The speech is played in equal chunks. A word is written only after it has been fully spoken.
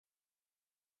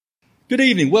Good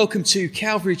evening. Welcome to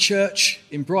Calvary Church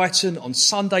in Brighton on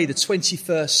Sunday, the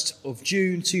 21st of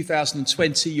June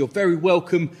 2020. You're very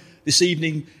welcome this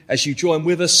evening as you join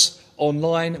with us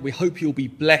online. We hope you'll be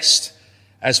blessed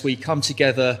as we come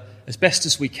together as best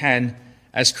as we can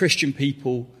as Christian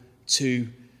people to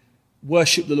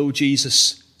worship the Lord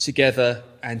Jesus together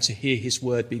and to hear his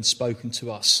word being spoken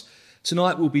to us.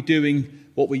 Tonight we'll be doing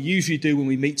what we usually do when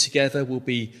we meet together. We'll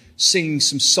be singing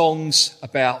some songs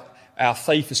about our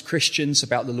faith as Christians,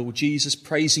 about the Lord Jesus,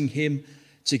 praising him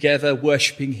together,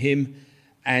 worshipping him,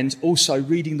 and also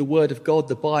reading the word of God,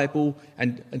 the Bible,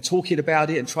 and talking about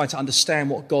it and trying to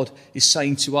understand what God is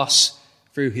saying to us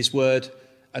through his word,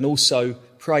 and also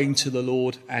praying to the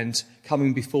Lord and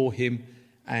coming before him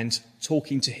and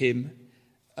talking to him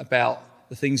about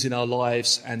the things in our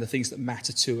lives and the things that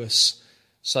matter to us.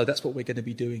 So that's what we're going to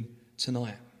be doing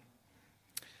tonight.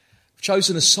 I've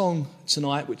chosen a song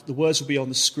tonight, which the words will be on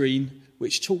the screen,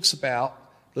 which talks about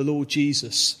the Lord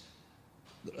Jesus.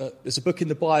 There's a book in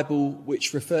the Bible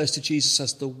which refers to Jesus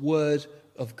as the Word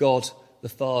of God the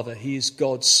Father. He is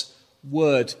God's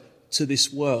word to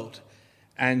this world.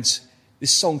 And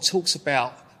this song talks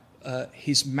about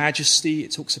his majesty,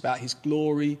 it talks about his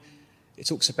glory, it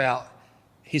talks about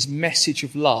his message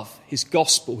of love, his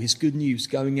gospel, his good news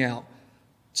going out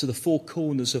to the four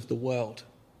corners of the world.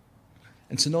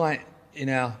 And tonight, in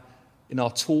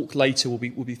our talk later, we'll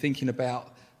be thinking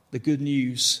about the good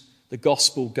news, the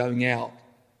gospel going out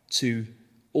to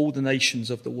all the nations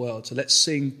of the world. So let's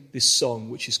sing this song,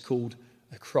 which is called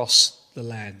Across the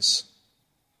Lands.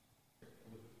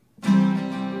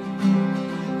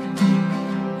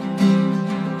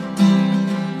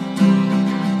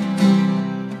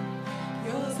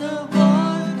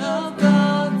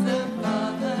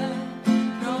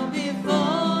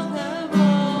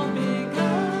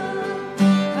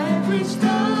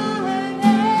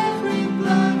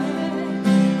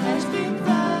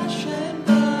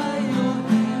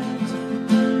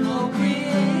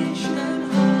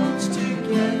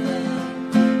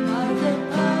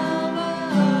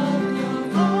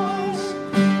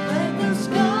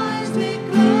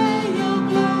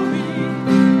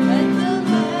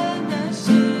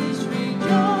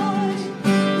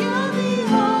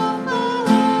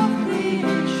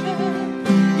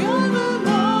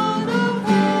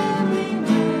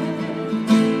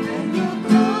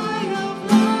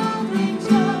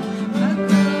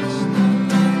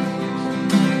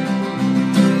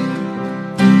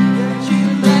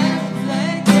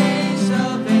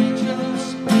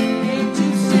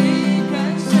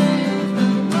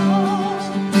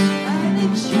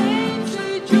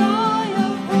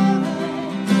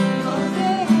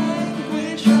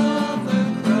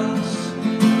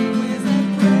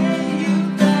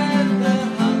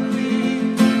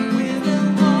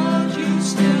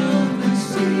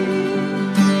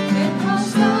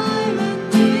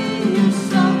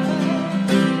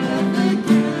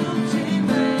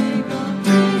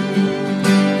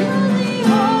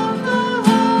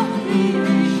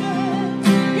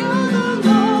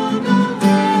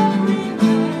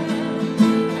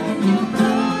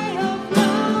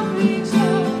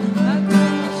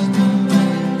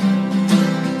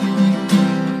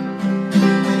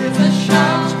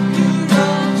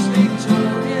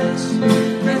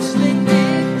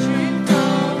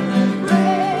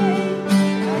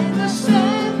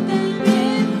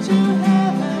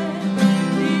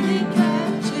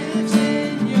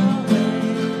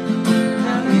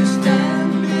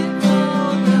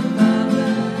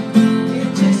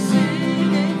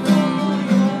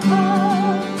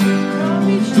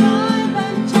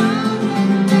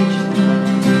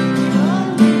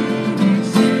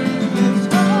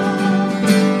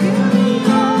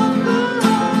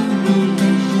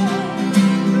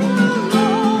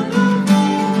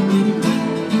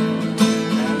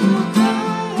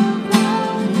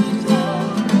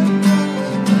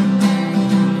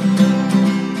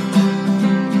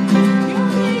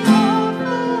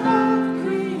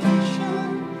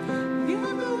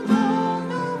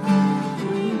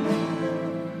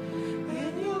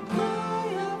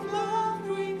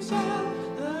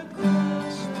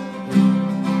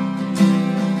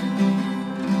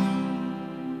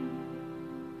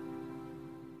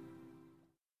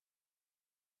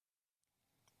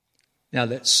 Now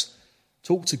let's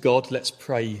talk to God. Let's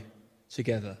pray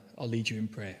together. I'll lead you in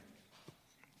prayer.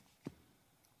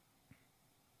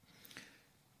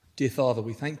 Dear Father,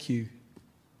 we thank you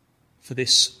for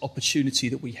this opportunity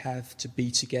that we have to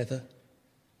be together.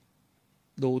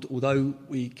 Lord, although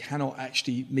we cannot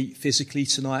actually meet physically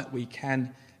tonight, we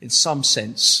can, in some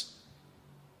sense,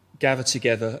 gather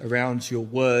together around your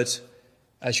word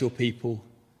as your people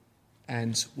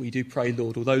And we do pray,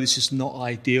 Lord, although this is not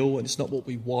ideal and it's not what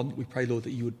we want, we pray, Lord,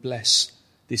 that you would bless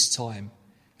this time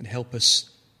and help us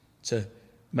to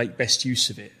make best use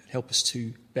of it, help us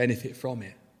to benefit from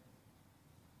it.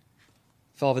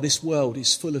 Father, this world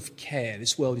is full of care,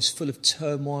 this world is full of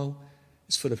turmoil,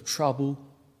 it's full of trouble,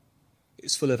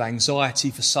 it's full of anxiety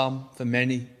for some, for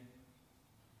many.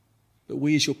 But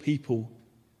we as your people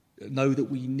know that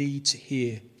we need to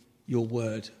hear your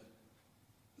word.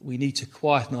 We need to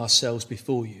quieten ourselves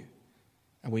before you,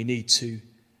 and we need to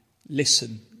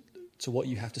listen to what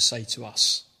you have to say to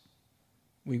us.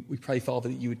 We pray, Father,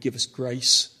 that you would give us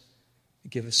grace,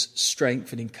 give us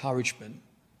strength and encouragement,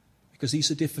 because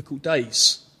these are difficult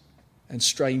days and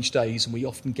strange days, and we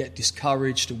often get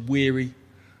discouraged and weary,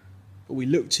 but we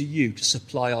look to you to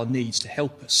supply our needs, to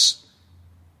help us.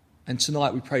 And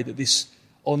tonight we pray that this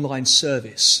online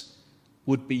service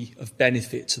would be of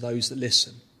benefit to those that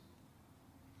listen.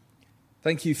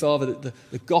 Thank you, Father, that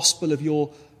the gospel of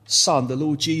your Son, the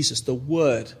Lord Jesus, the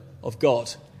Word of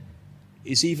God,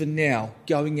 is even now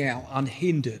going out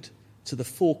unhindered to the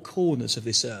four corners of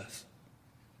this earth.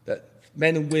 That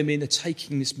men and women are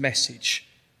taking this message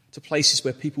to places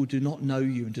where people do not know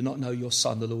you and do not know your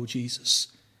Son, the Lord Jesus.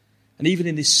 And even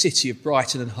in this city of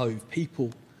Brighton and Hove,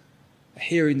 people are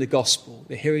hearing the gospel.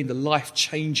 They're hearing the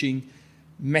life-changing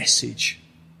message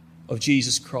of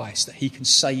Jesus Christ, that he can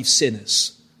save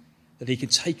sinners, that he can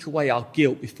take away our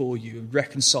guilt before you and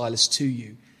reconcile us to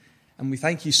you. And we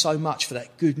thank you so much for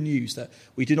that good news, that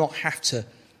we do not have to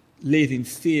live in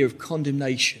fear of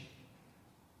condemnation.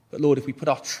 But Lord, if we put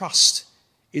our trust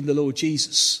in the Lord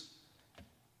Jesus,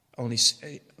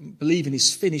 believe in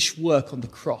his finished work on the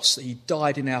cross, that he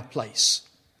died in our place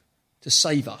to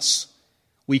save us,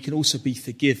 we can also be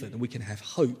forgiven, and we can have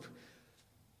hope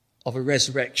of a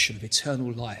resurrection, of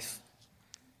eternal life,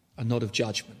 and not of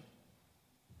judgment.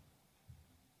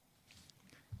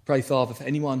 Pray, Father, for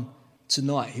anyone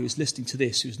tonight who is listening to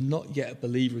this, who is not yet a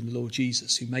believer in the Lord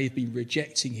Jesus, who may have been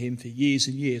rejecting him for years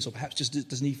and years, or perhaps just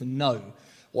doesn't even know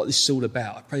what this is all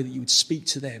about. I pray that you would speak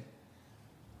to them.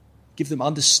 Give them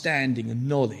understanding and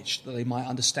knowledge, that they might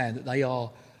understand that they are,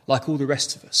 like all the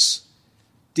rest of us,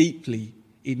 deeply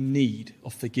in need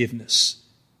of forgiveness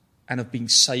and of being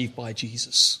saved by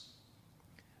Jesus.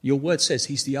 Your word says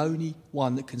he's the only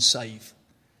one that can save.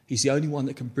 He's the only one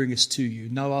that can bring us to you.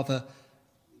 No other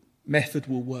method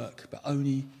will work, but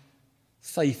only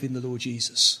faith in the Lord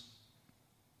Jesus.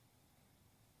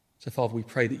 So, Father, we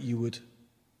pray that you would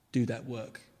do that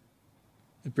work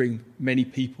and bring many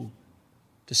people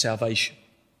to salvation.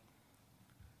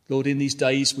 Lord, in these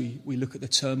days we look at the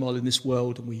turmoil in this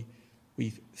world, and we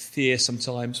fear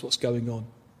sometimes what's going on.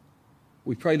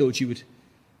 We pray, Lord, you would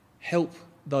help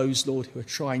those, Lord, who are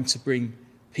trying to bring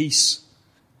peace.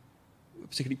 We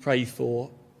particularly pray for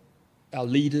our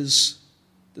leaders,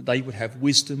 that they would have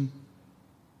wisdom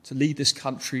to lead this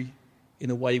country in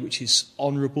a way which is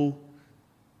honourable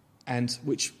and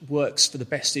which works for the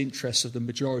best interests of the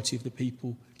majority of the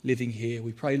people living here.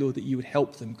 We pray, Lord, that you would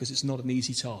help them, because it's not an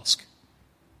easy task.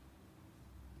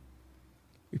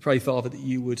 We pray, Father, that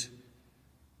you would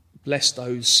bless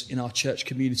those in our church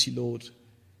community, Lord,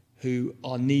 who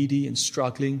are needy and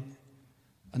struggling,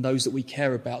 and those that we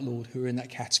care about, Lord, who are in that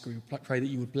category. We pray that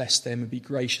you would bless them and be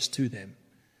gracious to them,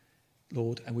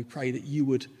 Lord, and we pray that you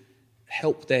would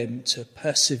help them to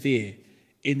persevere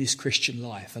in this Christian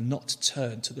life and not to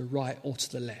turn to the right or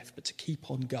to the left, but to keep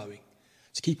on going,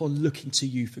 to keep on looking to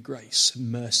you for grace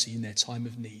and mercy in their time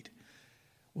of need.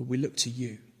 When we look to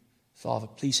you, Father,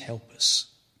 please help us.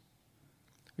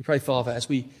 We pray, Father, as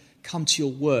we come to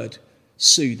your word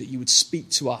soon, that you would speak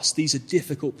to us. These are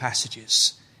difficult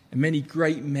passages, and many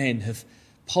great men have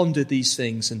pondered these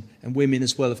things, and women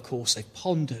as well, of course. They've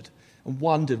pondered and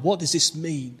wondered, what does this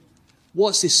mean?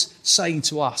 What's this saying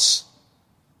to us?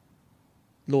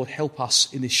 Lord, help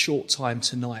us in this short time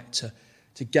tonight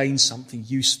to gain something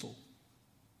useful.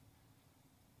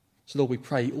 So, Lord, we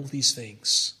pray all these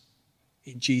things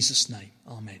in Jesus' name.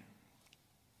 Amen.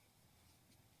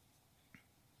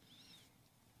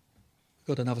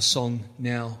 We've got another song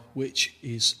now, which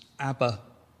is Abba,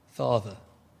 Father.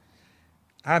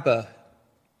 Abba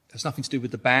has nothing to do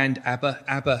with the band Abba.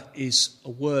 Abba is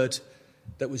a word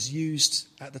that was used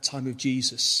at the time of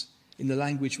Jesus in the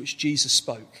language which Jesus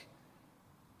spoke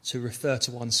to refer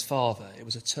to one's father. It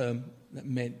was a term that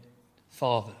meant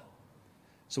father.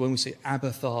 So when we say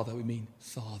Abba, Father, we mean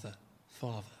Father,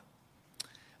 Father.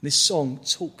 And this song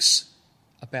talks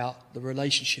about the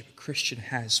relationship a Christian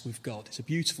has with God. It's a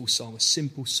beautiful song, a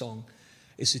simple song.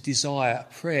 It's a desire,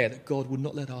 a prayer that God would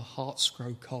not let our hearts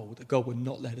grow cold, that God would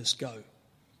not let us go.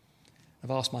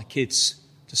 I've asked my kids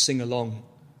to sing along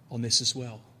on this as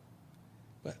well.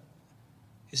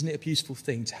 Isn't it a beautiful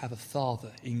thing to have a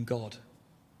Father in God?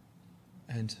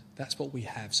 And that's what we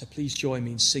have. So please join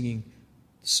me in singing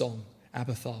the song,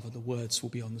 Abba Father. The words will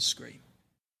be on the screen.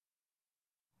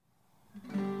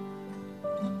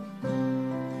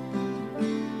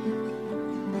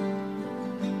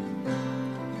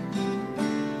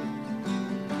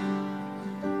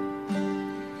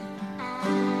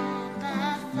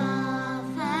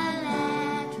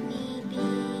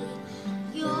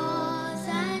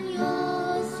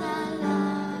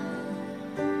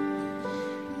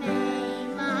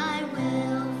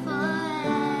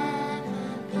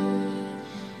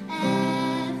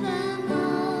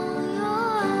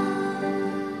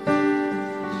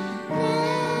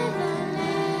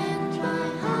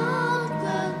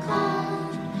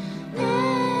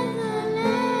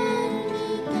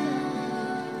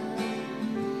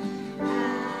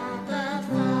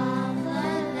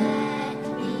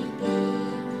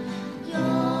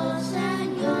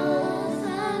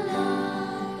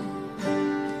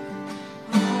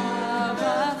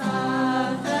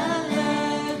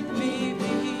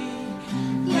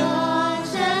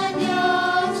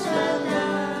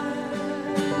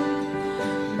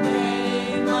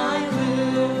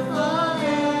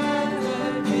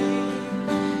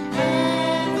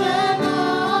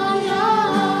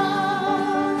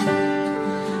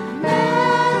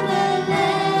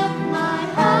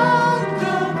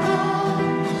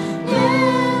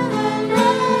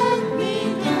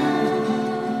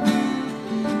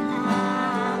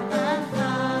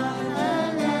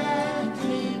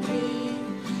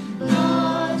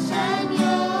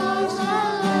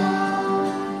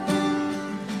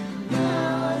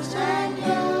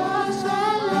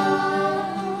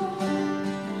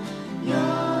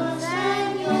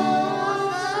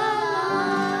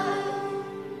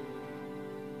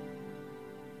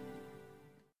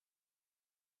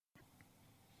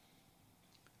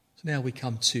 So now we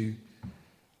come to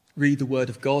read the Word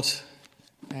of God,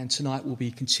 and tonight we'll be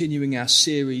continuing our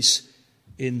series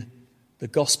in the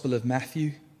Gospel of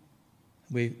Matthew.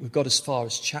 We've got as far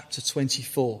as chapter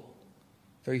 24,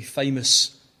 very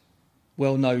famous,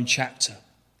 well-known chapter.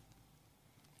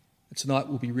 And tonight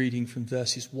we'll be reading from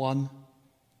verses 1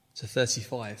 to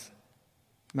 35.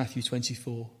 Matthew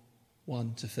 24,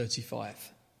 1 to 35.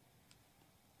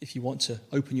 If you want to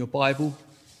open your Bible,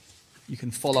 you can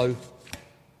follow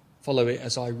it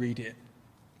as I read it.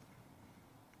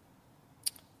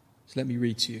 So let me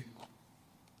read to you.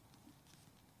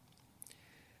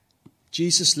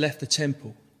 Jesus left the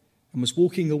temple and was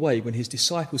walking away when his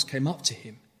disciples came up to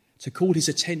him to call his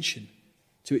attention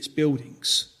to its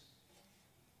buildings.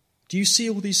 "Do you see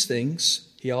all these things?"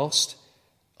 he asked.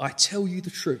 "I tell you the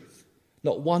truth.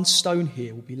 Not one stone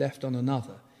here will be left on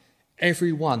another.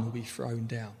 Every one will be thrown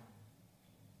down."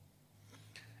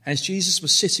 As Jesus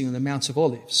was sitting on the Mount of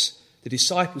Olives, the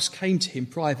disciples came to him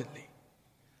privately.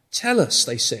 "Tell us,"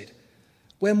 they said,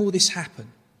 "when will this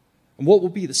happen? And what will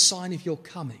be the sign of your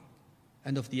coming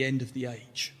and of the end of the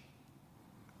age?"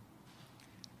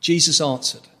 Jesus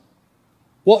answered,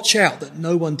 "Watch out that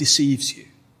no one deceives you.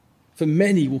 For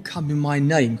many will come in my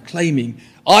name, claiming,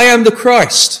 'I am the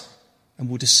Christ,'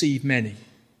 and will deceive many.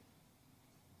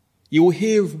 You will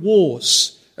hear of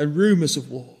wars and rumours of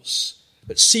wars,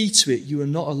 but see to it you are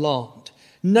not alarmed.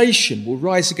 Nation will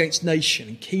rise against nation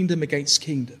and kingdom against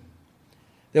kingdom.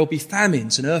 There will be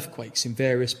famines and earthquakes in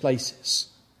various places.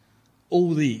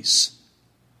 All these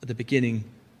are the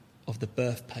beginning of the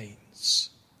birth pains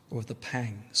or of the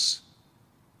pangs.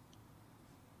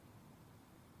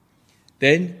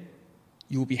 Then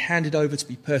you will be handed over to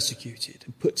be persecuted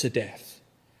and put to death,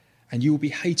 and you will be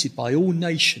hated by all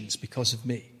nations because of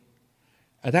me.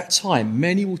 At that time,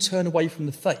 many will turn away from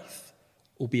the faith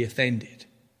or be offended,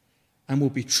 and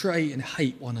will betray and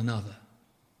hate one another.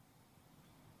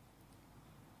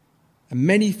 And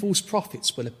many false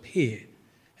prophets will appear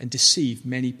and deceive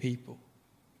many people.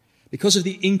 Because of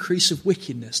the increase of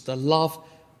wickedness, the love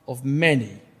of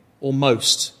many or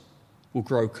most will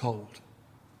grow cold.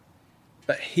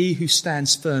 But he who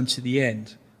stands firm to the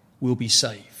end will be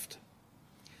saved.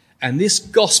 And this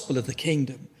gospel of the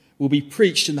kingdom will be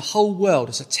preached in the whole world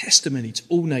as a testimony to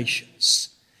all nations.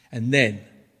 And then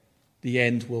the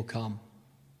end will come.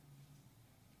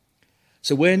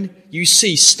 So when you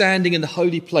see standing in the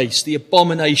holy place the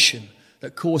abomination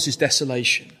that causes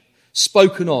desolation,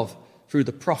 spoken of through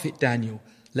the prophet Daniel,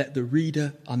 let the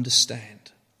reader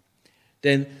understand.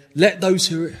 Then let those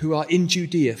who are in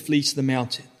Judea flee to the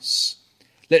mountains.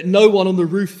 Let no one on the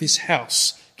roof of his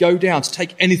house go down to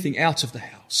take anything out of the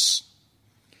house.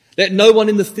 Let no one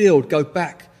in the field go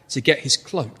back to get his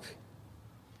cloak.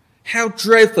 How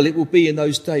dreadful it will be in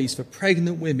those days for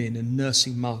pregnant women and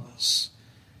nursing mothers.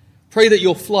 Pray that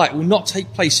your flight will not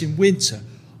take place in winter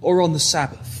or on the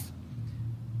Sabbath,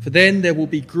 for then there will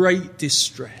be great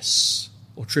distress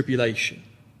or tribulation,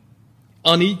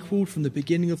 unequaled from the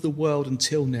beginning of the world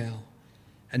until now,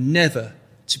 and never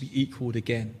to be equaled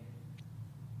again.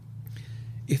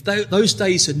 If those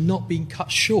days had not been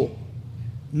cut short,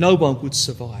 no one would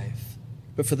survive.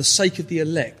 But for the sake of the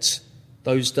elect,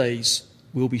 those days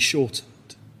will be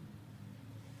shortened.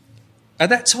 At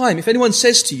that time, if anyone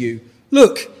says to you,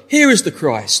 "Look, here is the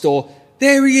Christ," or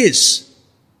 "There he is,"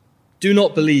 do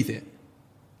not believe it.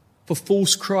 For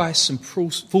false Christs and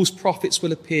false prophets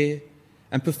will appear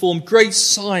and perform great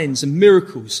signs and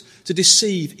miracles to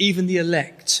deceive even the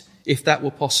elect, if that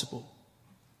were possible.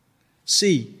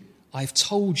 See, I've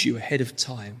told you ahead of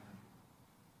time.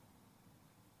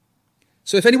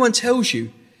 So if anyone tells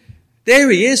you,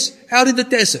 "There he is, out in the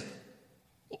desert,"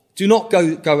 do not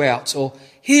go out, or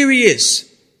 "Here he is,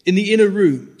 in the inner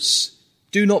rooms,"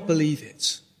 do not believe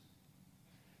it.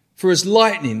 For as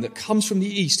lightning that comes from the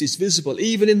east is visible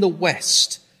even in the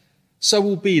west, so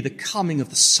will be the coming of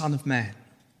the Son of Man.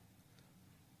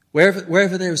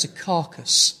 Wherever there is a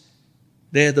carcass,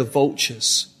 there the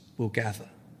vultures will gather.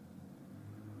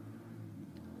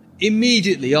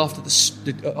 Immediately after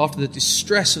the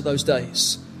distress of those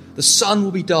days, the sun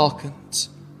will be darkened,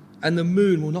 and the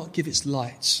moon will not give its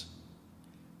light.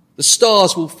 The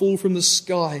stars will fall from the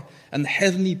sky, and the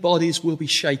heavenly bodies will be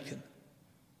shaken.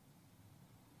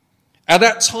 At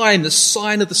that time, the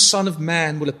sign of the Son of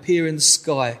Man will appear in the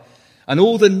sky, and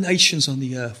all the nations on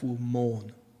the earth will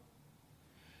mourn.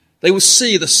 They will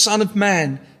see the Son of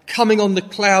Man coming on the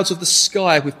clouds of the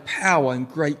sky with power and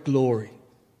great glory.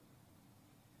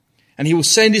 And he will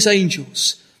send his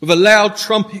angels with a loud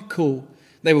trumpet call.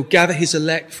 They will gather his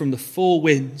elect from the four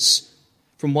winds,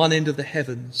 from one end of the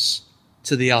heavens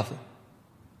to the other.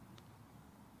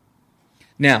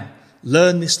 Now,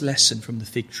 learn this lesson from the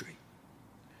fig tree.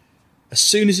 As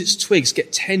soon as its twigs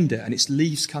get tender and its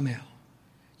leaves come out,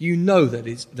 you know that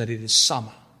it is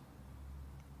summer.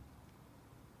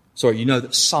 You know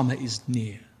that summer is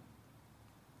near.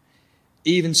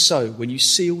 Even so, when you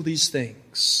see all these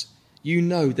things, you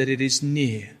know that it is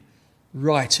near,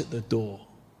 right at the door.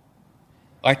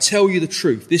 I tell you the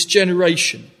truth, this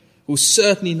generation will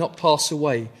certainly not pass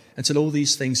away until all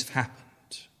these things have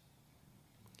happened.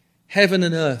 Heaven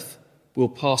and earth will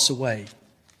pass away,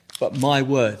 but my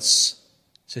words,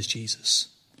 says Jesus,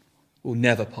 will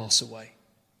never pass away.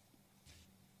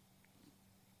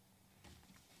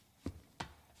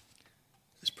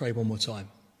 Let's pray one more time.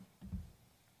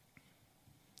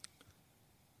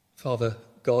 Father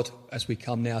God, as we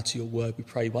come now to your word, we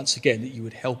pray once again that you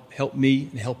would help me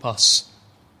and help us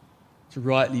to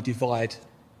rightly divide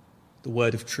the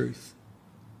word of truth.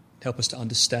 Help us to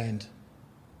understand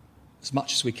as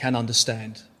much as we can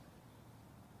understand.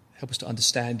 Help us to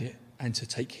understand it and to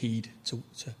take heed, to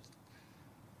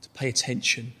pay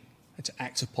attention and to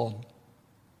act upon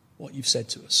what you've said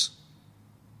to us.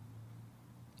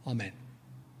 Amen.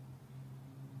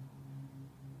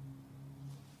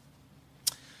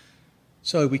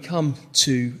 So we come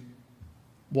to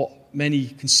what many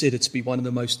consider to be one of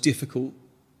the most difficult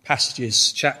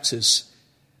chapters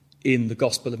in the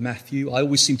Gospel of Matthew. I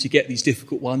always seem to get these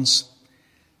difficult ones,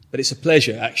 but it's a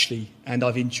pleasure actually, and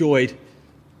I've enjoyed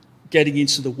getting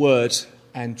into the Word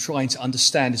and trying to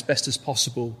understand as best as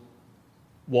possible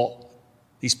what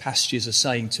these passages are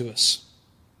saying to us.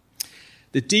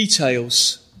 The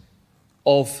details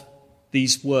of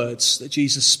these words that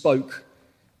Jesus spoke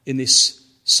in this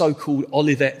so-called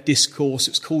Olivet discourse,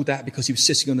 it's called that because he was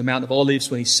sitting on the Mount of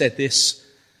Olives when he said this,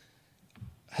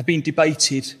 have been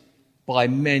debated by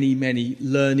many, many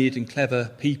learned and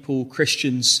clever people,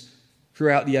 Christians,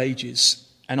 throughout the ages.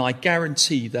 And I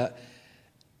guarantee that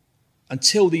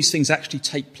until these things actually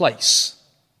take place,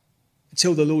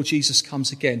 until the Lord Jesus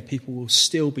comes again, people will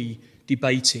still be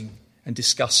debating and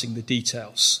discussing the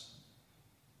details.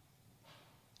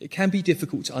 It can be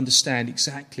difficult to understand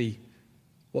exactly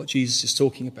what Jesus is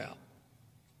talking about.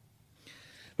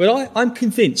 But I'm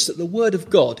convinced that the Word of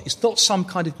God is not some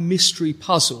kind of mystery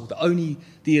puzzle that only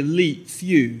the elite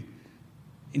few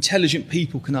intelligent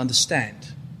people can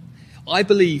understand. I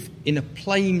believe in a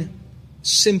plain,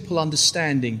 simple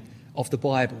understanding of the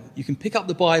Bible. You can pick up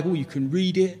the Bible, you can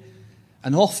read it,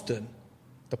 and often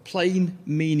the plain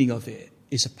meaning of it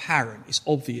is apparent, it's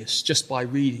obvious just by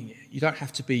reading it. You don't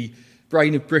have to be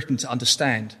brain of Britain to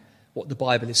understand what the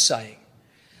Bible is saying.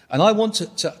 And I want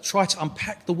to try to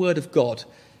unpack the Word of God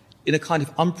in a kind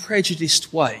of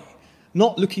unprejudiced way,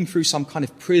 not looking through some kind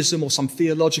of prism or some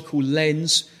theological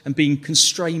lens and being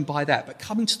constrained by that, but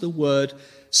coming to the Word,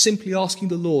 simply asking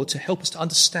the Lord to help us to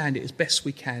understand it as best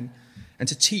we can and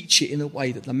to teach it in a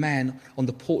way that the man on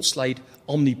the Portslade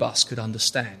omnibus could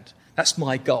understand. That's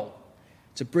my goal,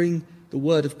 to bring the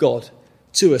Word of God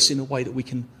to us in a way that we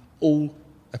can all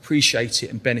appreciate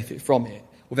it and benefit from it,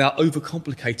 without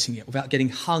overcomplicating it, without getting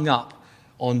hung up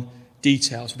on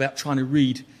details, without trying to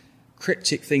read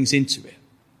cryptic things into it.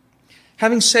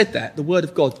 Having said that, the Word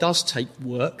of God does take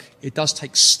work, it does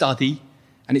take study,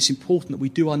 and it's important that we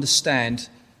do understand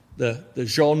the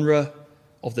genre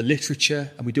of the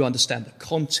literature, and we do understand the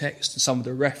context and some of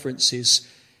the references,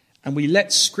 and we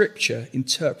let Scripture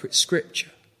interpret Scripture.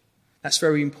 That's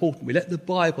very important. We let the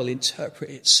Bible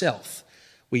interpret itself.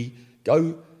 We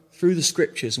go through the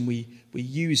Scriptures and we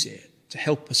use it to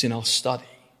help us in our study.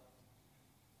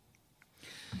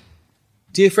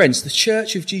 Dear friends, the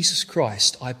Church of Jesus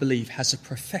Christ, I believe, has a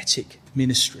prophetic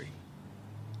ministry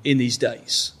in these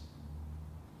days.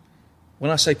 When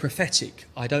I say prophetic,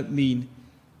 I don't mean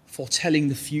foretelling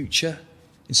the future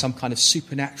in some kind of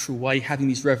supernatural way, having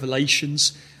these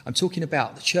revelations. I'm talking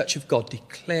about the Church of God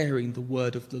declaring the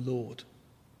word of the Lord,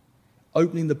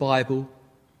 opening the Bible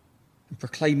and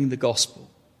proclaiming the gospel,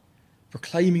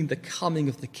 proclaiming the coming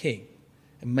of the King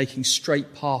and making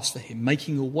straight paths for him,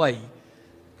 making a way,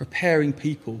 preparing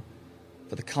people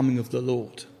for the coming of the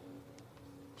Lord.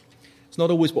 It's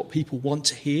not always what people want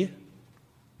to hear.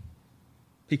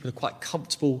 People are quite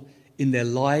comfortable in their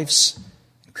lives,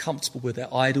 comfortable with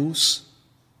their idols.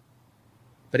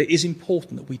 But it is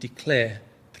important that we declare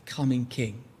the coming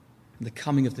King and the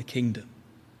coming of the kingdom.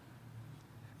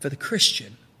 For the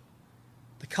Christian,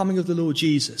 the coming of the Lord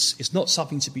Jesus is not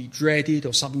something to be dreaded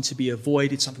or something to be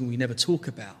avoided, something we never talk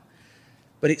about.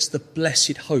 But it's the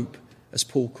blessed hope, as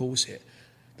Paul calls it,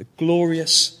 the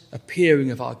glorious appearing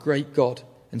of our great God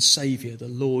and Saviour, the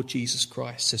Lord Jesus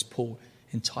Christ, says Paul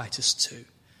in Titus 2.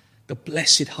 The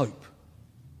blessed hope.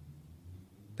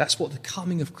 That's what the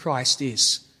coming of Christ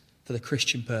is for the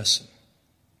Christian person.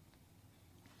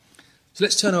 So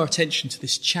let's turn our attention to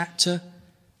this chapter,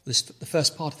 the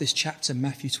first part of this chapter,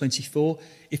 Matthew 24.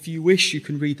 If you wish, you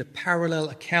can read the parallel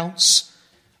accounts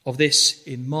of this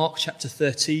in Mark chapter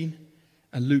 13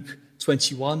 and Luke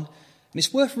 21. And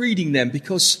it's worth reading them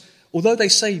because although they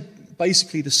say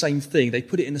basically the same thing, they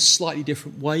put it in a slightly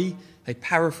different way. They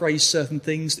paraphrase certain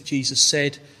things that Jesus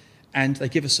said, and they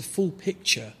give us a full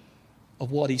picture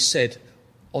of what he said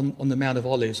on the Mount of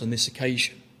Olives on this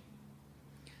occasion.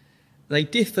 They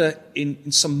differ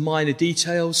in some minor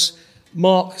details.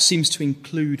 Mark seems to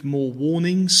include more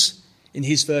warnings in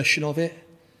his version of it,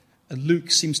 and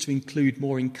Luke seems to include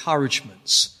more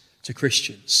encouragements to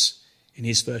Christians in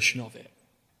his version of it.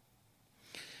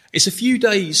 It's a few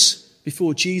days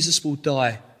before Jesus will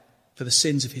die for the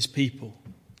sins of his people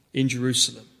in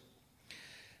Jerusalem.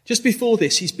 Just before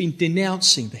this, he's been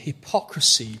denouncing the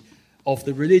hypocrisy of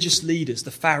the religious leaders,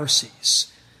 the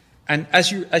Pharisees. And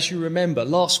as you remember,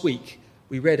 last week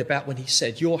we read about when he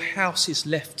said, "Your house is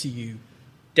left to you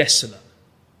desolate."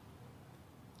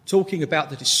 Talking about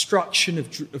the destruction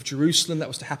of Jerusalem that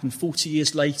was to happen 40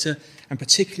 years later, and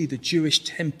particularly the Jewish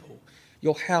temple.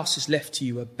 Your house is left to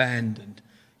you abandoned.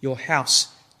 Your house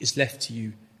is left to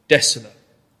you desolate.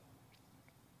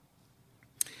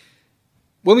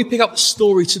 When we pick up the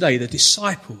story today, the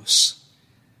disciples,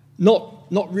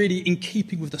 not really in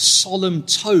keeping with the solemn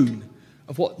tone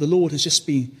of what the Lord has just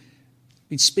been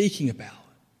speaking about,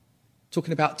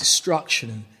 talking about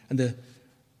destruction and the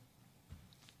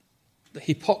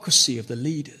hypocrisy of the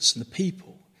leaders and the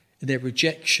people in their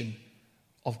rejection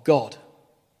of God.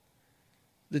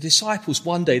 The disciples,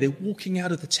 one day, they're walking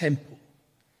out of the temple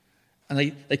and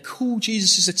they call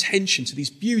Jesus' attention to these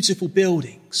beautiful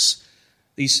buildings,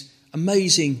 these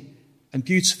amazing and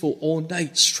beautiful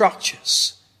ornate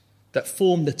structures that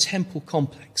form the temple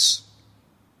complex.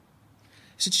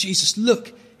 He said to Jesus,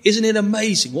 "Look, isn't it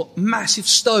amazing? What massive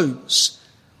stones,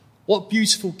 what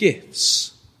beautiful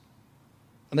gifts."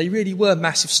 And they really were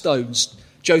massive stones.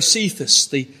 Josephus,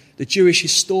 the Jewish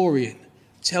historian,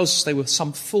 tells us they were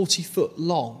some 40 foot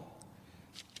long.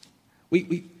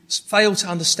 We fail to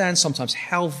understand sometimes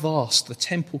how vast the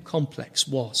temple complex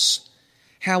was,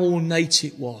 how ornate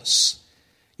it was,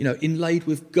 inlaid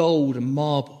with gold and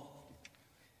marble.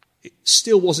 It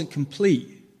still wasn't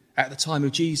complete at the time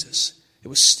of Jesus. It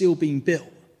was still being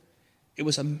built. It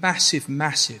was a massive,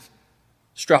 massive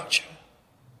structure.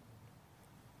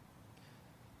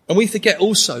 And we forget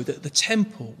also that the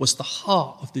temple was the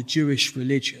heart of the Jewish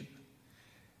religion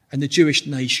and the Jewish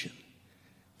nation,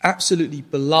 absolutely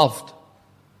beloved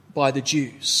by the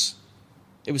Jews.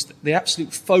 It was the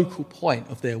absolute focal point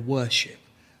of their worship.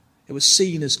 It was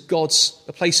seen as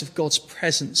the place of God's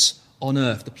presence on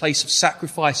earth, the place of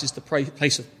sacrifices, the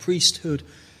place of priesthood.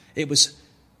 It was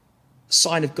a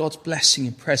sign of God's blessing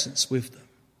and presence with them.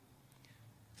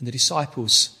 And the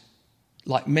disciples,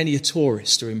 like many a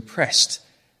tourist, are impressed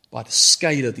by the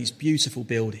scale of these beautiful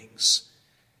buildings.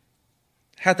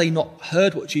 Had they not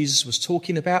heard what Jesus was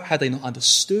talking about? Had they not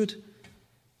understood?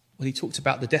 Well, he talked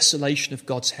about the desolation of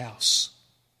God's house,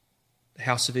 the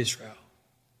house of Israel.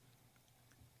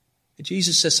 And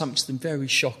Jesus says something to them very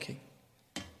shocking.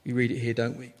 We read it here,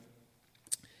 don't we?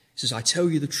 He says, I tell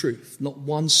you the truth, not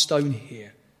one stone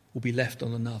here will be left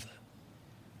on another.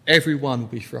 Every one will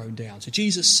be thrown down. So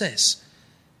Jesus says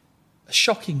a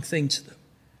shocking thing to them.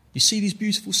 You see these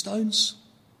beautiful stones?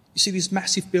 You see these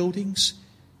massive buildings?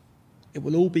 It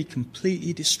will all be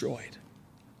completely destroyed,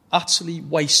 utterly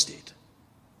wasted.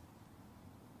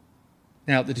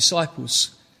 Now, the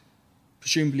disciples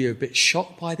presumably are a bit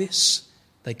shocked by this.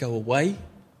 They go away,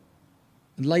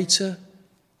 and later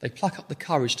they pluck up the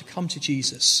courage to come to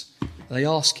Jesus, and they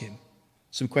ask him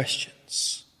some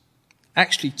questions.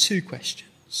 Actually, 2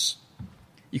 questions.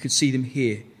 You can see them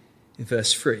here in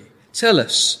verse 3. Tell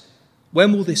us,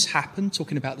 when will this happen?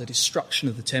 Talking about the destruction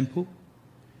of the temple.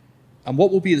 And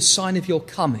what will be the sign of your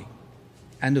coming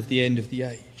and of the end of the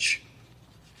age?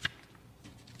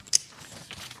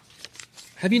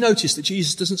 Have you noticed that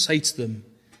Jesus doesn't say to them,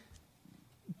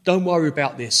 don't worry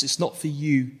about this, it's not for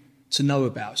you to know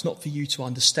about, it's not for you to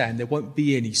understand, there won't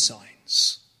be any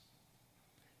signs.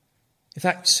 In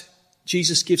fact,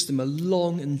 Jesus gives them a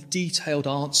long and detailed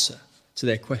answer to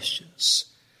their questions.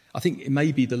 I think it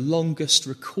may be the longest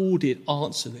recorded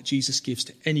answer that Jesus gives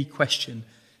to any question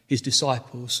his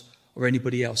disciples or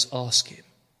anybody else ask him.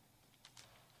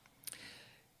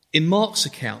 In Mark's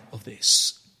account of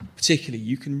this, particularly,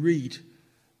 you can read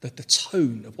that the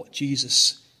tone of what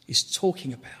Jesus is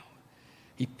talking about.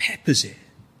 He peppers it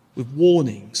with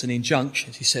warnings and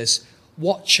injunctions. He says,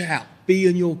 watch out, be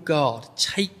on your guard,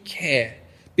 take care,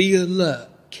 be alert,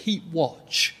 keep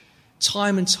watch,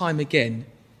 time and time again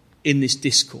in this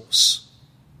discourse.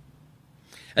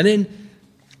 And then,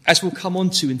 as we'll come on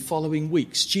to in following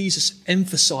weeks, Jesus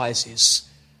emphasises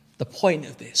the point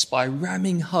of this by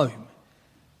ramming home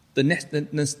the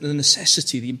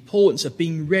necessity, the importance of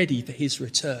being ready for his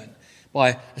return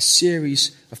by a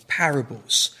series of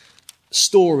parables,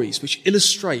 stories which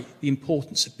illustrate the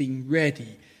importance of being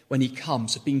ready when he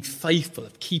comes, of being faithful,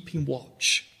 of keeping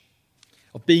watch,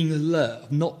 of being alert,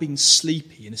 of not being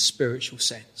sleepy in a spiritual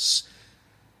sense.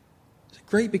 It's a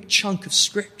great big chunk of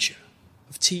scripture,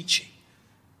 of teaching.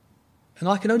 And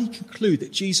I can only conclude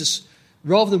that Jesus,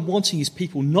 rather than wanting his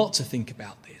people not to think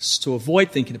about this, to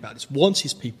avoid thinking about this, wants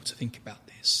his people to think about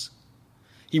this.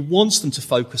 He wants them to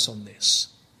focus on this.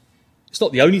 It's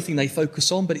not the only thing they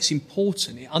focus on, but it's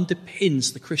important. It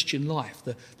underpins the Christian life,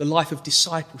 the life of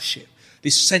discipleship,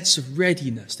 this sense of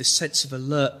readiness, this sense of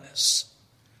alertness,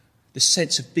 this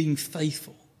sense of being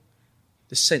faithful,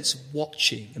 this sense of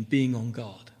watching and being on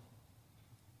guard.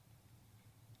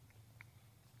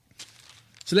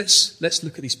 So let's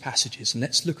look at these passages and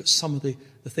let's look at some of the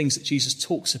things that Jesus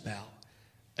talks about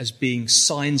as being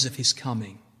signs of his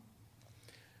coming.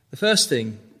 The first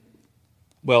thing,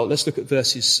 well, let's look at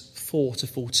verses 4 to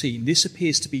 14. This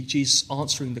appears to be Jesus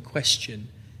answering the question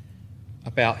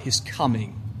about his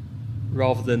coming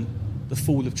rather than the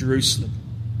fall of Jerusalem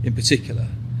in particular.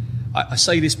 I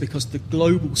say this because the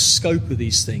global scope of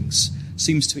these things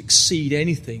seems to exceed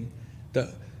anything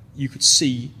that you could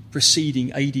see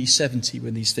preceding AD 70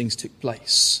 when these things took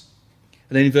place.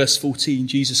 And then in verse 14,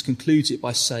 Jesus concludes it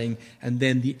by saying, and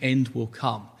then the end will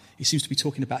come. He seems to be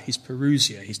talking about his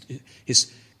parousia,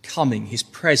 his coming, his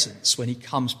presence, when he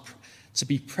comes to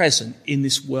be present in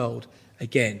this world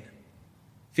again,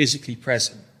 physically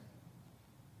present.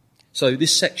 So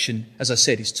this section, as I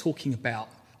said, is talking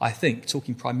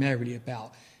primarily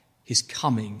about his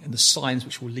coming and the signs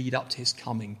which will lead up to his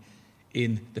coming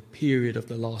in the period of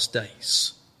the last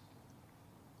days.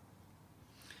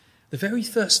 The very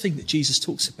first thing that Jesus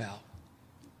talks about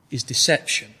is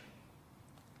deception.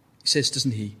 He says,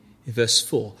 doesn't he, in verse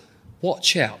 4,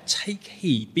 watch out, take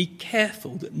heed, be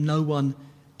careful that no one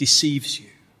deceives you.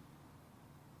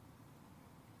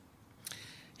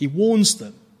 He warns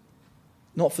them,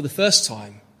 not for the first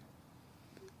time,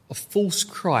 of false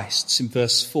Christs in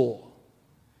verse 4.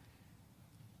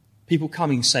 People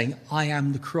coming saying, I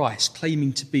am the Christ,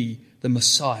 claiming to be the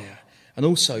Messiah. And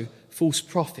also false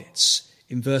prophets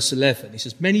in verse 11. He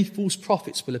says, many false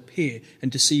prophets will appear and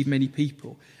deceive many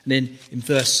people. And then in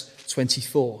verse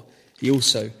 24, he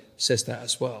also says that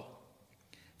as well.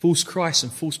 False Christs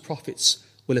and false prophets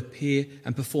will appear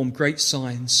and perform great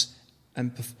signs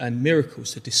and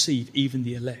miracles to deceive even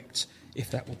the elect, if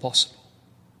that were possible.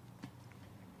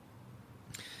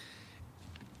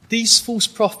 These false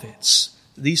prophets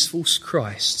these false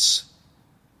Christs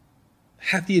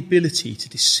have the ability to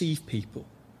deceive people.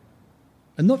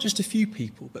 And not just a few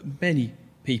people, but many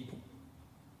people.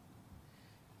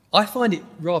 I find it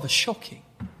rather shocking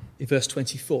in verse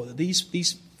 24 that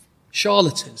these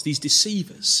charlatans, these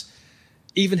deceivers,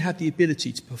 even have the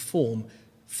ability to perform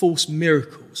false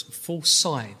miracles, false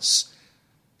signs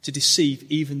to deceive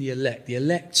even the elect. The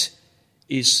elect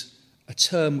is a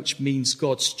term which means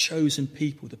God's chosen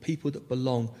people, the people that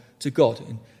belong to God.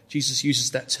 And Jesus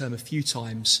uses that term a few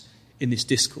times in this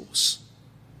discourse.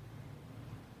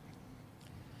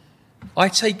 I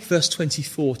take verse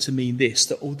 24 to mean this,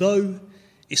 that although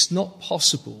it's not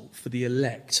possible for the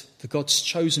elect, for God's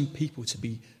chosen people, to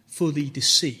be fully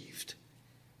deceived,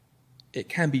 it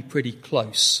can be pretty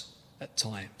close at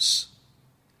times.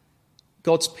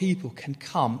 God's people can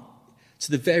come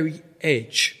to the very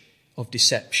edge of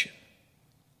deception.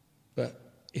 But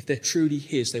if they're truly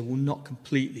his, they will not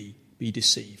completely be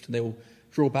deceived, and they will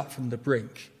draw back from the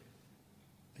brink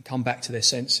and come back to their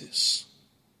senses.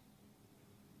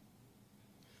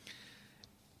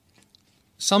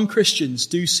 Some Christians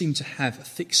do seem to have a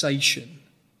fixation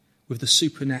with the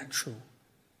supernatural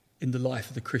in the life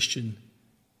of the Christian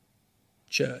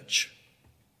church.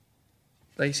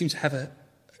 They seem to have a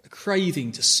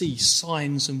craving to see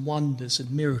signs and wonders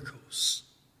and miracles.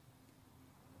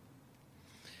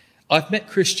 I've met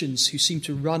Christians who seem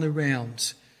to run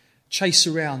around, chase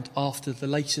around after the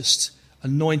latest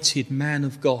anointed man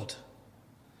of God.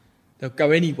 They'll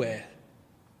go anywhere.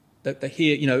 They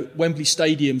hear, Wembley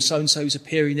Stadium, so-and-so's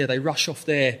appearing there. They rush off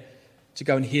there to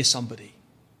go and hear somebody.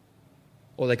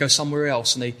 Or they go somewhere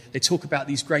else and they talk about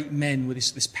these great men with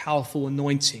this powerful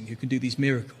anointing who can do these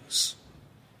miracles.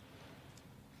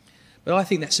 But I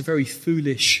think that's a very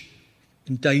foolish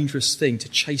and dangerous thing, to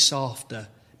chase after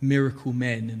miracle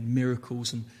men and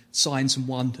miracles and signs and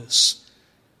wonders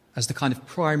as the kind of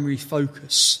primary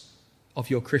focus of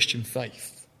your Christian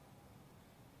faith.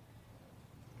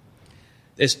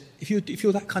 If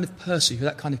you're that kind of person, if you're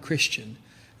that kind of Christian,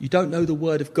 you don't know the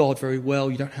Word of God very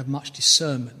well, you don't have much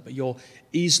discernment, but you're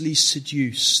easily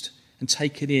seduced and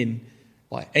taken in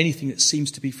by anything that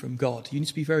seems to be from God. You need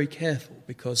to be very careful,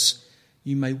 because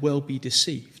you may well be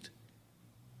deceived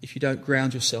if you don't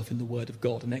ground yourself in the Word of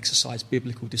God and exercise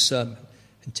biblical discernment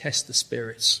and test the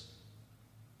spirits.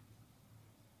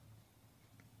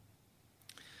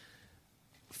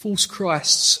 False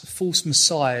Christs, false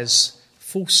messiahs,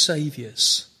 false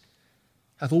saviours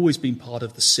have always been part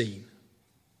of the scene.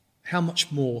 How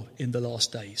much more in the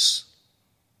last days?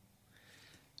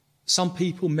 Some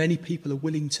people, many people, are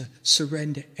willing to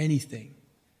surrender anything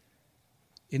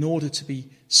in order to be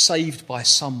saved by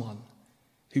someone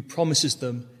who promises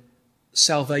them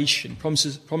salvation,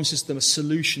 promises them a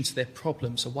solution to their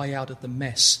problems, a way out of the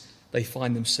mess they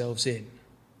find themselves in.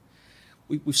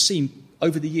 We've seen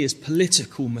over the years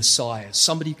political messiahs,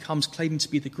 somebody who comes claiming to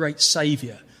be the great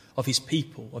saviour of his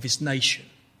people, of his nation.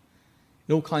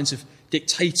 In all kinds of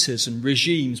dictators and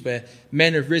regimes where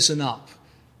men have risen up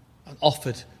and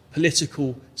offered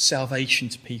political salvation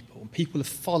to people, and people have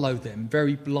followed them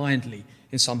very blindly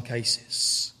in some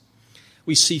cases.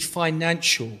 We see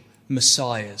financial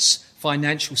messiahs,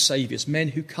 financial saviours, men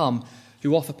who come,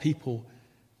 who offer people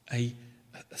a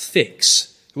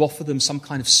fix, who offer them some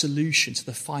kind of solution to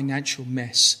the financial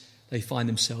mess they find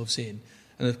themselves in.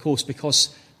 And of course,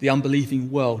 because the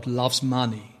unbelieving world loves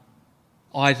money,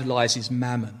 idolises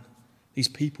mammon, these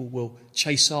people will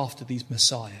chase after these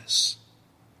messiahs.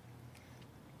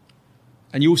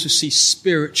 And you also see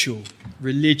spiritual,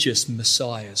 religious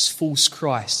messiahs, false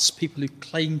Christs, people who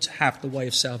claim to have the way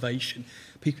of salvation,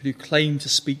 people who claim to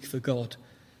speak for God,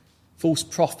 false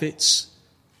prophets,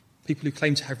 people who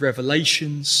claim to have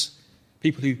revelations,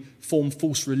 people who form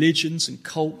false religions and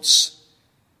cults.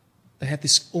 They have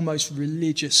this almost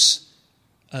religious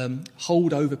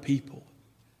hold over people.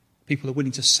 People are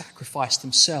willing to sacrifice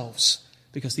themselves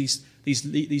because these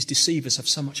deceivers have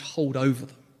so much hold over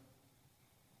them.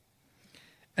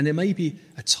 And there may be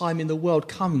a time in the world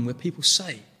coming where people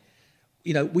say,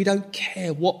 we don't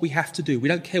care what we have to do. We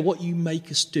don't care what you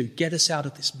make us do. Get us out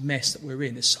of this mess that we're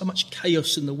in. There's so much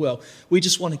chaos in the world. We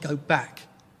just want to go back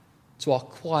to our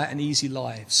quiet and easy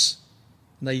lives.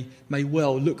 And they may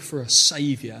well look for a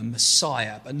saviour, a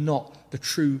Messiah, but not the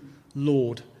true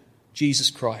Lord,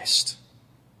 Jesus Christ.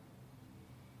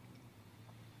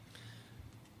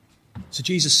 So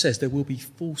Jesus says there will be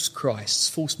false Christs,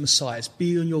 false Messiahs.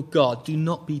 Be on your guard. Do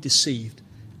not be deceived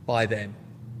by them.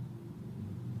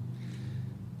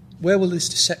 Where will this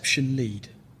deception lead?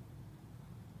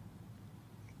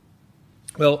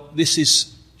 Well, this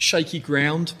is shaky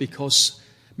ground because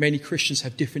Many Christians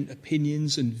have different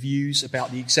opinions and views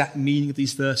about the exact meaning of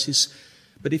these verses.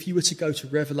 But if you were to go to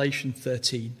Revelation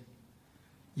 13,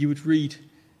 you would read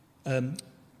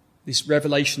this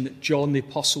revelation that John the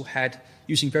Apostle had,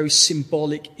 using very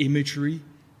symbolic imagery,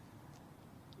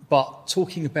 but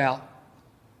talking about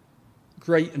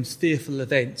great and fearful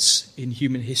events in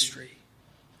human history.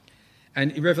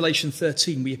 And in Revelation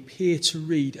 13, we appear to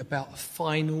read about a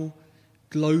final,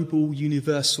 global,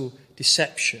 universal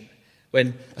deception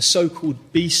when a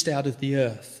so-called beast out of the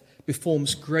earth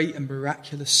performs great and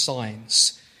miraculous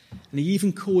signs. And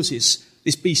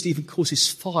this beast even causes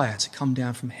fire to come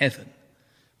down from heaven,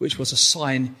 which was a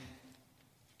sign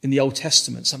in the Old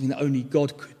Testament, something that only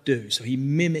God could do. So he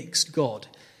mimics God.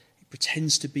 He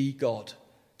pretends to be God,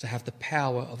 to have the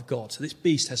power of God. So this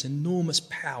beast has enormous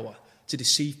power to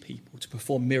deceive people, to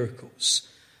perform miracles.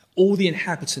 All the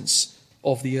inhabitants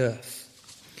of the earth.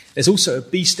 There's also a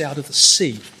beast out of the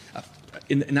sea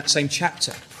in that same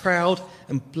chapter, a proud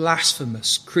and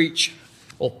blasphemous creature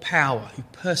or power who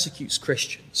persecutes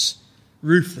Christians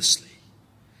ruthlessly.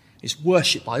 Is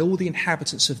worshipped by all the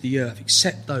inhabitants of the earth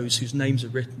except those whose names are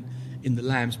written in the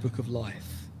Lamb's Book of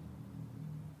Life.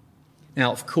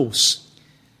 Now, of course,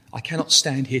 I cannot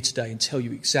stand here today and tell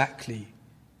you exactly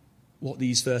what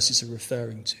these verses are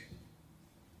referring to.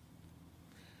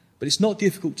 But it's not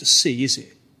difficult to see, is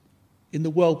it? In the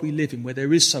world we live in, where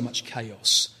there is so much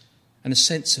chaos and a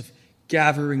sense of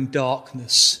gathering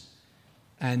darkness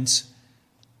and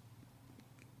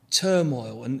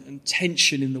turmoil and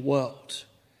tension in the world,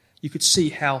 you could see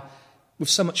how, with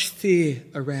so much fear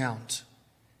around,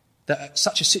 that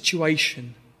such a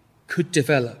situation could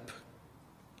develop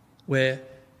where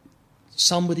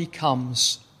somebody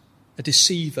comes, a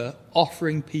deceiver,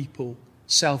 offering people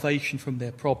salvation from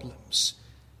their problems,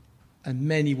 and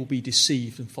many will be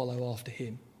deceived and follow after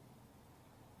him.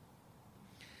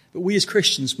 But we as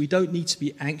Christians, we don't need to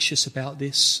be anxious about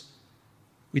this.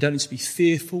 We don't need to be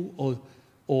fearful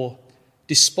or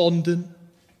despondent,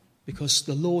 because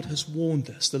the Lord has warned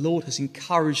us, the Lord has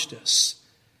encouraged us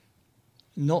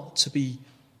not to be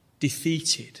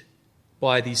defeated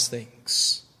by these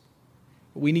things.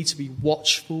 But we need to be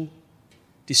watchful,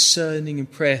 discerning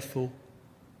and prayerful,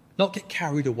 not get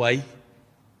carried away,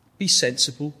 be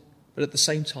sensible, but at the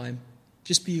same time,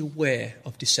 just be aware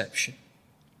of deception.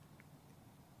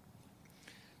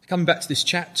 Coming back to this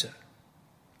chapter,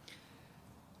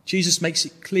 Jesus makes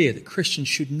it clear that Christians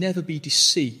should never be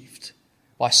deceived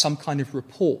by some kind of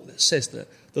report that says that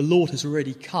the Lord has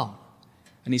already come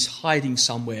and is hiding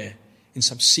somewhere in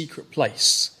some secret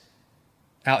place,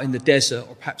 out in the desert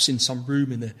or perhaps in some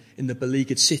room in the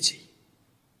beleaguered city.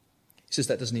 He says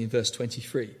that, doesn't he, in verse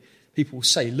 23? People will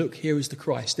say, look, here is the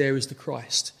Christ, there is the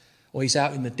Christ. Or he's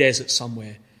out in the desert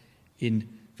somewhere in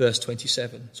verse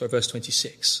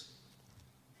 26.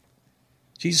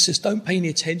 Jesus says, don't pay any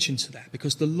attention to that,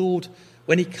 because the Lord,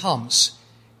 when he comes,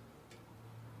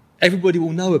 everybody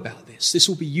will know about this. This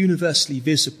will be universally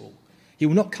visible. He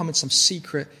will not come in some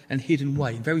secret and hidden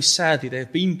way. And very sadly, there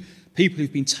have been people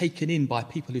who've been taken in by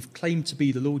people who've claimed to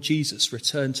be the Lord Jesus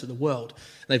returned to the world.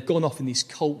 And they've gone off in these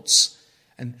cults,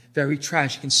 and very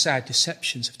tragic and sad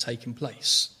deceptions have taken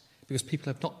place because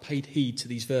people have not paid heed to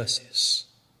these verses.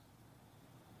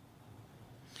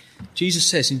 Jesus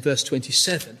says in verse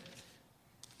 27,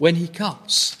 when he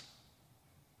comes,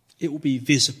 it will be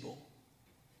visible.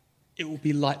 It will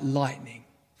be like lightning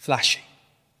flashing,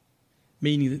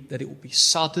 meaning that it will be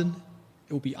sudden,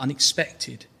 it will be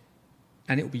unexpected,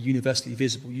 and it will be universally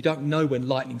visible. You don't know when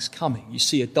lightning's coming. You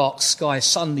see a dark sky,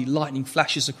 suddenly lightning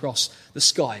flashes across the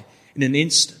sky in an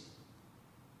instant.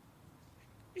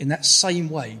 In that same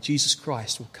way, Jesus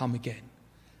Christ will come again,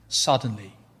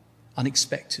 suddenly,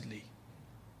 unexpectedly,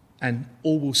 and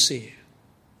all will see it.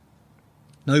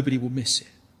 Nobody will miss it.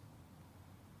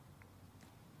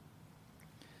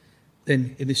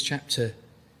 Then in this chapter,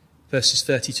 verses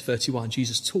 30 to 31,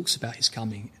 Jesus talks about his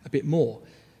coming a bit more.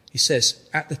 He says,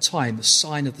 at the time, the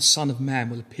sign of the Son of Man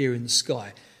will appear in the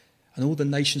sky, and all the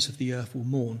nations of the earth will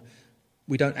mourn.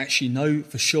 We don't actually know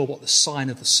for sure what the sign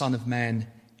of the Son of Man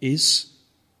is,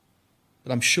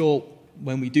 but I'm sure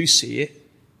when we do see it,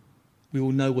 we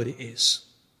will know what it is.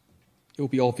 It will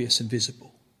be obvious and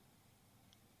visible.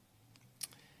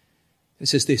 It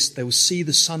says this, they will see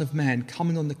the Son of Man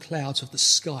coming on the clouds of the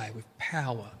sky with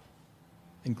power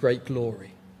and great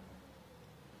glory.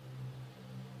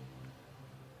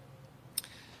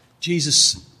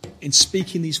 Jesus, in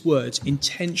speaking these words,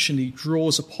 intentionally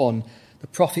draws upon the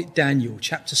prophet Daniel,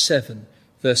 chapter 7,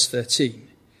 verse 13,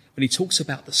 when he talks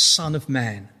about the Son of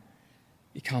Man.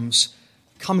 He comes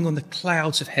coming on the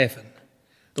clouds of heaven,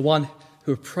 the one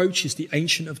who approaches the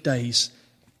Ancient of Days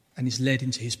and is led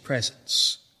into his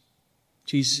presence.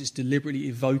 Jesus is deliberately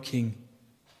evoking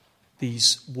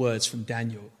these words from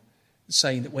Daniel,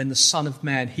 saying that when the Son of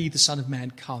Man, he, the Son of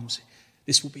Man, comes,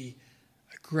 this will be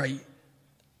a great,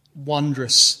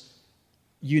 wondrous,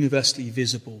 universally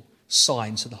visible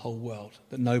sign to the whole world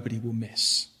that nobody will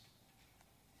miss.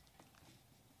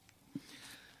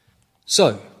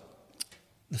 So,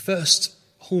 the first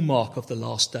hallmark of the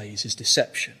last days is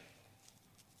deception.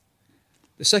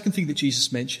 The second thing that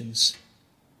Jesus mentions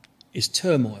is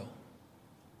turmoil.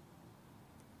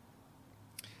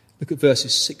 Look at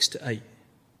verses 6 to 8.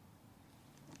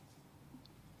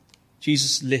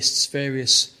 Jesus lists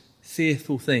various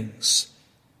fearful things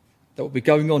that will be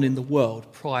going on in the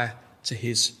world prior to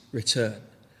his return.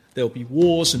 There will be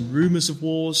wars and rumours of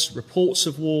wars, reports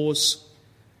of wars,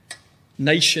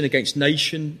 nation against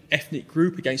nation, ethnic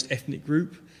group against ethnic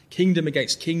group, kingdom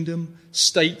against kingdom,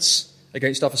 states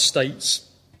against other states,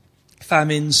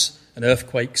 famines and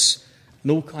earthquakes,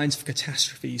 and all kinds of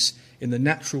catastrophes in the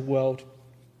natural world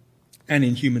and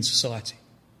in human society.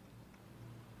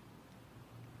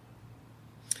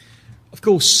 Of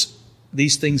course,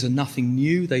 these things are nothing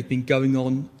new. They've been going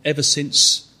on ever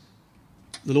since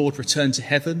the Lord returned to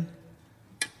heaven,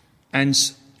 and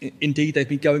indeed they've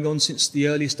been going on since the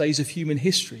earliest days of human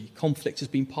history. Conflict has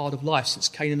been part of life since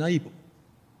Cain and Abel.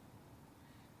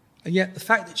 And yet the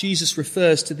fact that Jesus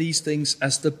refers to these things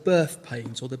as the birth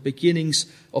pains, or the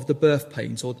beginnings of the birth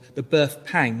pains, or the birth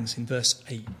pangs in verse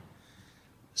 8,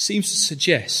 seems to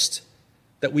suggest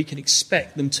that we can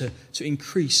expect them to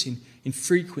increase in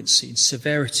frequency and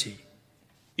severity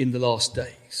in the last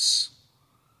days.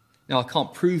 Now, I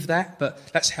can't prove that,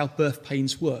 but that's how birth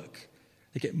pains work.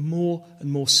 They get more and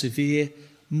more severe,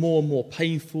 more and more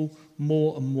painful,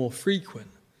 more and more frequent,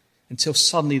 until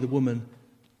suddenly the woman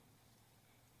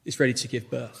is ready to give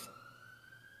birth.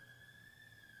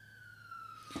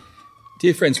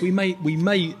 Dear friends, we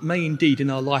may indeed in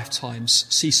our lifetimes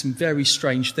see some very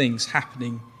strange things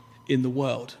happening in the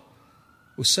world.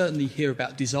 We'll certainly hear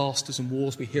about disasters and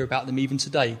wars. We hear about them even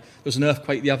today. There was an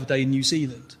earthquake the other day in New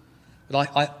Zealand. But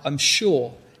I'm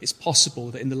sure it's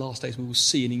possible that in the last days we will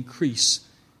see an increase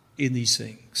in these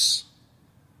things.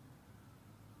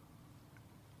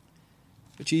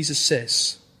 But Jesus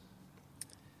says,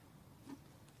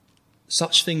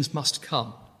 such things must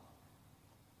come,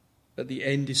 but the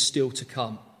end is still to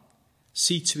come.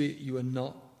 See to it you are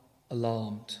not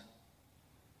alarmed.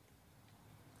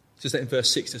 He says that in verse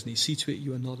 6, doesn't he? See to it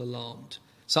you are not alarmed.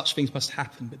 Such things must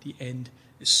happen, but the end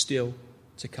is still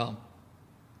to come.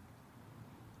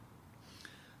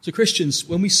 So Christians,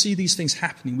 when we see these things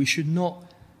happening, we should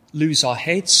not lose our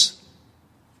heads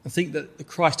and think that the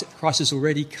Christ has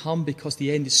already come, because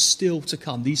the end is still to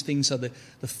come. These things are the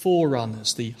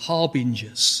forerunners, the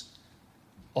harbingers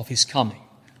of his coming,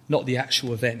 not the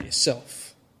actual event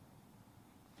itself.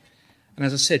 And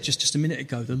as I said just a minute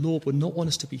ago, the Lord would not want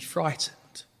us to be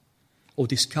frightened or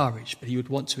discouraged, but he would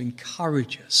want to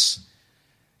encourage us.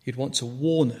 He'd want to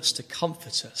warn us, to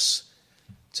comfort us,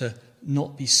 to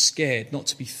not be scared, not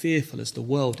to be fearful as the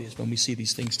world is when we see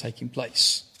these things taking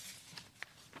place,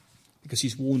 because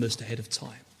he's warned us ahead of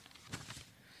time.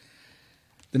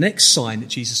 The next sign that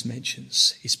Jesus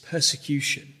mentions is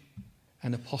persecution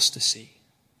and apostasy.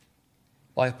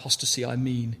 By apostasy, I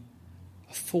mean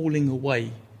a falling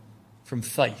away from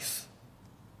faith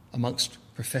amongst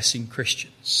professing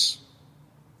Christians.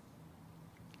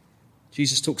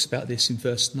 Jesus talks about this in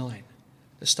verse 9.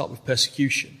 Let's start with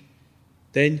persecution.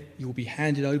 Then you will be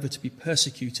handed over to be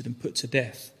persecuted and put to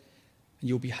death, and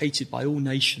you will be hated by all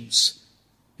nations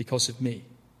because of me.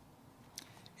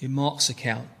 In Mark's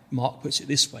account, Mark puts it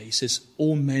this way. He says,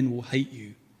 all men will hate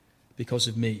you because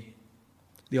of me.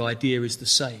 The idea is the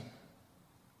same.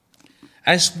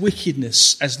 As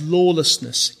wickedness, as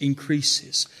lawlessness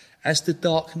increases, as the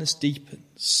darkness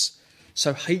deepens,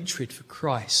 so hatred for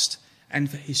Christ and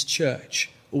for his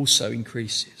church also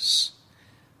increases.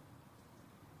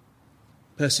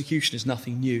 Persecution is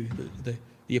nothing new.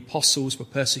 The apostles were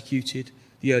persecuted.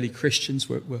 The early Christians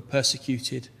were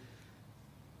persecuted.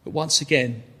 But once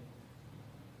again,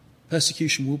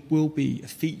 persecution will be a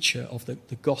feature of the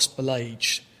gospel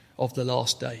age of the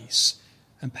last days,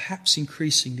 and perhaps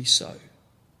increasingly so.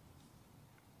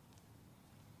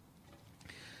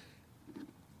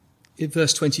 In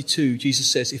verse 22, Jesus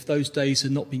says, if those days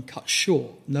had not been cut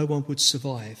short, no one would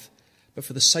survive. But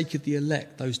for the sake of the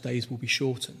elect, those days will be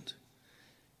shortened.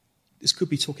 This could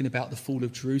be talking about the fall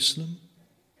of Jerusalem,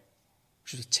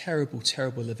 which was a terrible,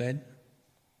 terrible event.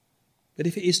 But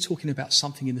if it is talking about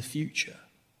something in the future,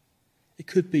 it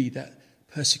could be that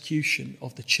persecution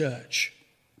of the church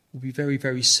will be very,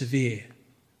 very severe.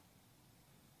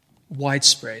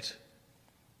 widespread.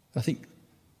 I think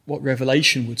what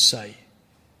Revelation would say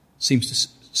seems to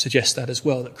suggest that as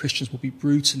well, that Christians will be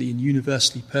brutally and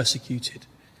universally persecuted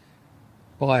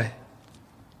by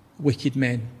wicked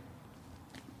men.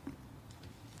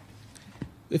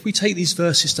 If we take these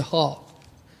verses to heart,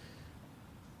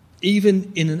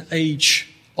 even in an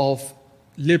age of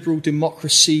liberal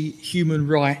democracy, human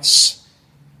rights,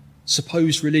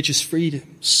 supposed religious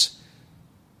freedoms,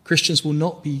 Christians will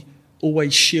not be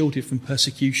always shielded from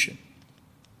persecution.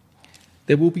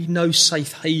 There will be no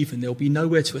safe haven. There will be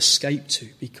nowhere to escape to,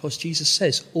 because Jesus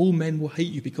says, all men will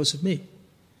hate you because of me.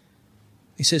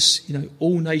 He says,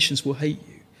 all nations will hate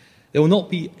you. There will not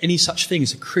be any such thing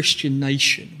as a Christian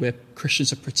nation where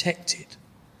Christians are protected.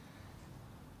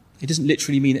 It doesn't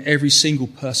literally mean that every single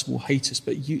person will hate us,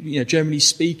 but generally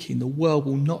speaking, the world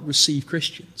will not receive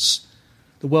Christians.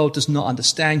 The world does not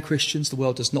understand Christians. The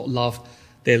world does not love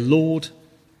their Lord.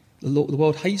 The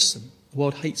world hates them. The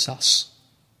world hates us.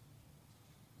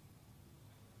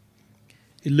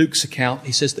 In Luke's account,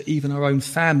 he says that even our own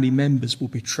family members will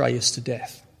betray us to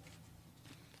death.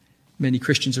 Many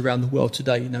Christians around the world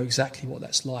today know exactly what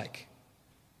that's like,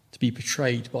 to be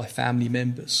betrayed by family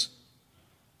members.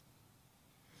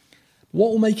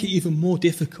 What will make it even more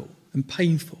difficult and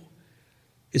painful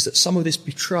is that some of this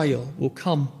betrayal will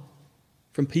come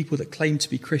from people that claim to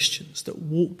be Christians, that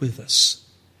walked with us,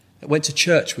 that went to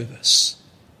church with us,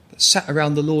 that sat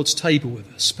around the Lord's table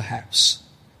with us, perhaps,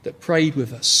 that prayed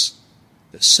with us,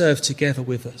 that served together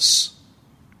with us.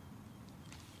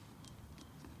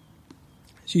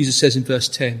 Jesus says in verse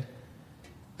 10,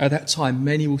 at that time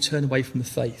many will turn away from the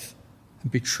faith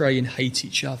and betray and hate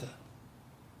each other.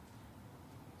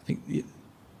 I think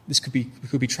this could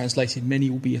be translated, many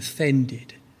will be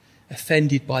offended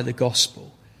by the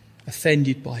gospel,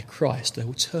 offended by Christ. They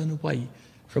will turn away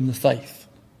from the faith.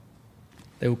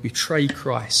 They will betray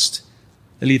Christ.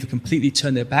 They'll either completely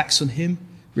turn their backs on him,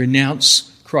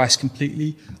 renounce Christ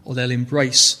completely, or they'll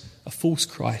embrace a false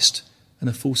Christ and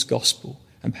a false gospel,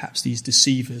 and perhaps these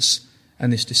deceivers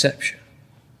and this deception.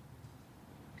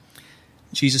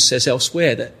 Jesus says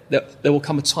elsewhere that there will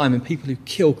come a time when people who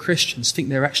kill Christians think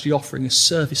they're actually offering a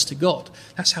service to God.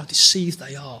 That's how deceived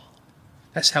they are.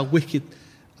 That's how wicked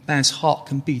a man's heart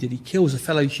can be, that he kills a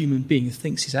fellow human being and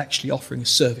thinks he's actually offering a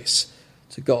service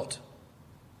to God.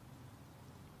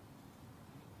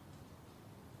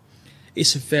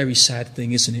 It's a very sad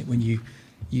thing, isn't it, when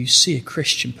you see a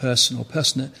Christian person or a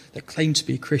person that claimed to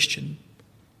be a Christian,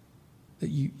 that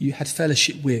you had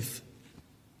fellowship with,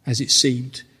 as it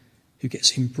seemed, who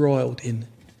gets embroiled in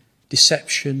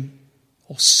deception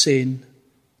or sin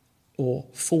or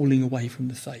falling away from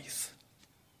the faith.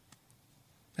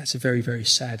 That's a very, very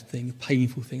sad thing, a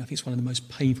painful thing. I think it's one of the most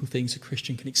painful things a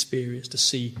Christian can experience, to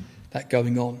see that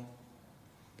going on.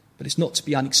 But it's not to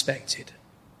be unexpected.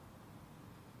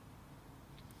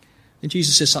 And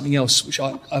Jesus says something else which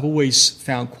I've always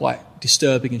found quite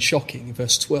disturbing and shocking in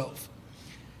verse 12.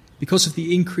 Because of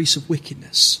the increase of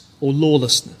wickedness or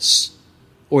lawlessness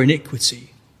or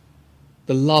iniquity,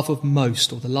 the love of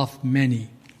most or the love of many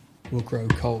will grow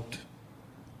cold.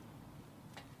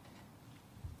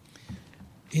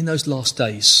 In those last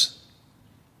days,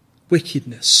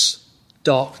 wickedness,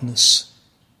 darkness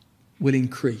will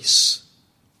increase.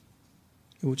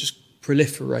 It will just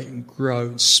proliferate and grow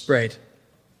and spread,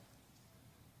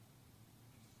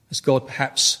 as God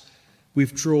perhaps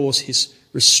withdraws his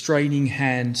restraining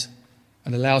hand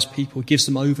and allows people, gives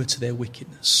them over to their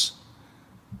wickedness.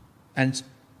 And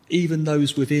even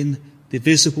those within the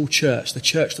visible church, the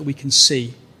church that we can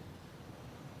see,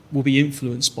 will be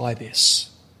influenced by this.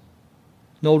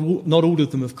 Not all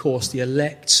of them, of course. The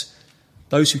elect,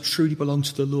 those who truly belong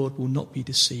to the Lord, will not be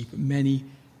deceived, but many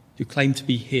who claim to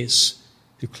be his,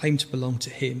 who claim to belong to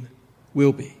him,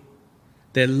 will be.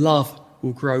 Their love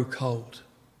will grow cold.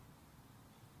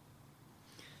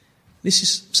 This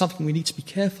is something we need to be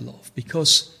careful of,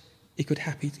 because it could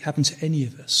happen to any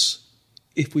of us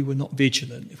if we were not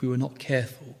vigilant, if we were not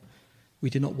careful,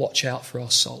 we did not watch out for our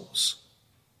souls.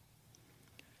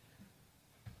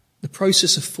 The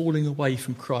process of falling away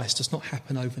from Christ does not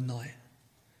happen overnight.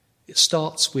 It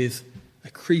starts with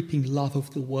a creeping love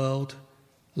of the world,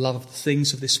 love of the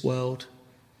things of this world.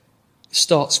 It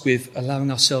starts with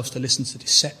allowing ourselves to listen to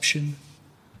deception.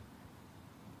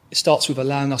 It starts with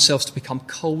allowing ourselves to become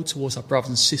cold towards our brothers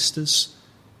and sisters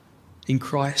in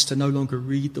Christ, to no longer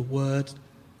read the word,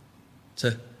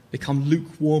 to become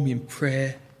lukewarm in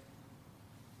prayer,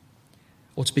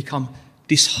 or to become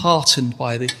disheartened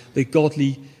by the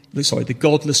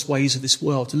godless ways of this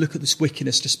world, to look at this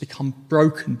wickedness, just become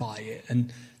broken by it,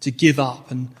 and to give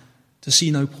up and to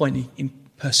see no point in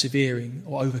persevering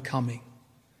or overcoming.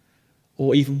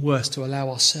 or even worse, to allow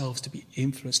ourselves to be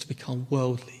influenced, to become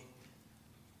worldly,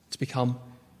 to become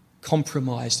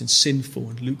compromised and sinful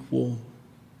and lukewarm.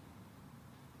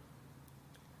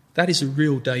 That is a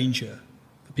real danger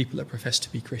for people that profess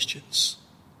to be Christians.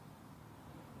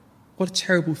 What a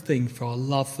terrible thing for our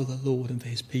love for the Lord and for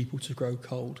his people to grow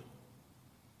cold.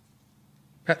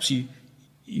 Perhaps you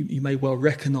may well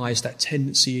recognise that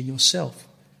tendency in yourself.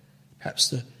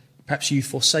 Perhaps you've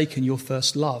forsaken your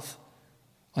first love.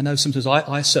 I know sometimes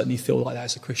I certainly feel like that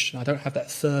as a Christian. I don't have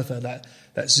that fervour,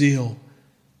 that zeal,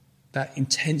 that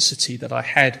intensity that I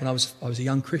had when I was a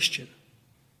young Christian.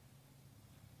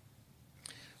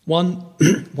 One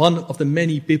of the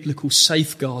many biblical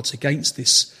safeguards against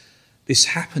this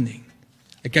happening,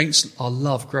 against our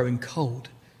love growing cold,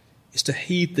 is to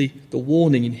heed the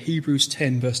warning in Hebrews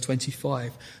 10 verse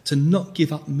 25, to not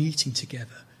give up meeting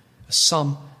together, as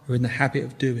some are in the habit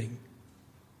of doing,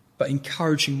 but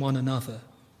encouraging one another,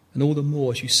 and all the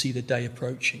more as you see the day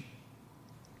approaching.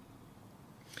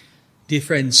 Dear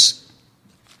friends,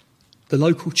 the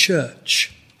local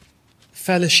church,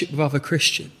 fellowship with other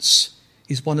Christians,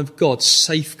 is one of God's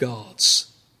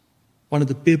safeguards, one of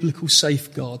the biblical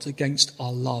safeguards against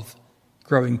our love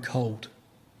growing cold.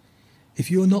 If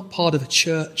you are not part of a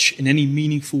church in any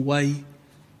meaningful way,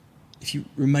 if you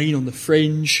remain on the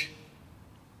fringe,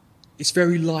 it's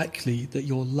very likely that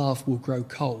your love will grow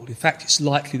cold. In fact, it's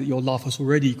likely that your love has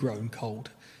already grown cold,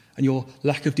 and your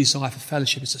lack of desire for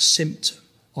fellowship is a symptom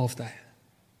of that.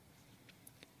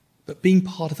 But being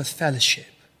part of a fellowship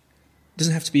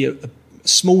doesn't have to be a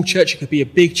small church, it could be a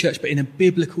big church, but in a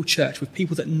biblical church with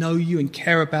people that know you and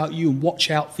care about you and watch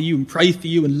out for you and pray for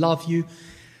you and love you.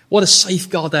 What a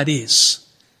safeguard that is.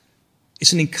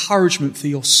 It's an encouragement for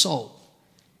your soul.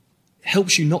 It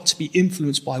helps you not to be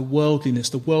influenced by worldliness,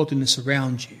 the worldliness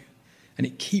around you. And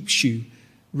it keeps you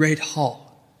red hot.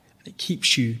 And it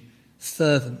keeps you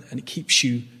fervent. And it keeps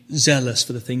you zealous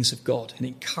for the things of God. And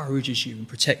it encourages you and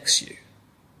protects you.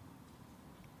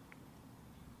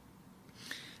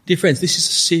 Dear friends, this is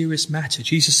a serious matter.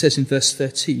 Jesus says in verse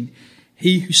 13,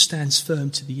 "He who stands firm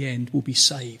to the end will be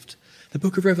saved." The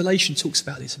book of Revelation talks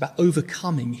about this, about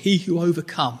overcoming. He who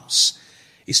overcomes.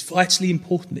 It's vitally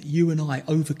important that you and I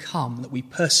overcome, that we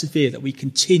persevere, that we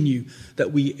continue,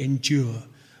 that we endure,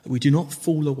 that we do not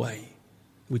fall away,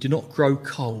 we do not grow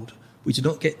cold, we do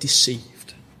not get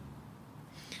deceived.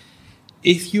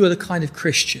 If you are the kind of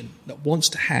Christian that wants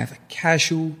to have a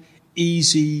casual,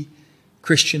 easy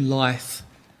Christian life,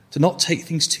 to not take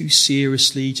things too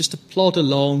seriously, just to plod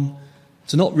along,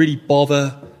 to not really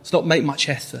bother, to not make much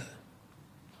effort,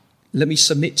 let me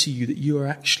submit to you that you are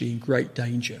actually in great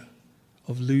danger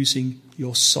of losing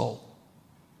your soul.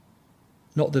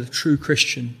 Not that a true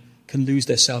Christian can lose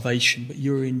their salvation, but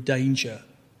you're in danger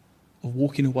of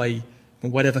walking away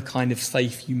from whatever kind of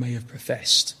faith you may have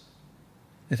professed.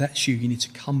 If that's you, you need to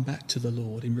come back to the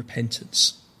Lord in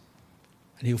repentance,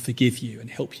 and he'll forgive you and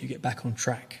help you get back on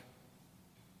track.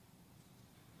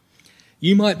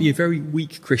 You might be a very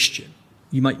weak Christian.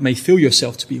 You may feel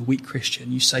yourself to be a weak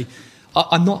Christian. You say,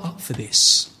 I'm not up for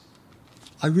this.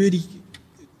 I really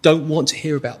don't want to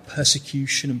hear about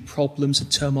persecution and problems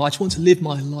and turmoil. I just want to live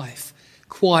my life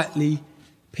quietly,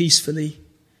 peacefully.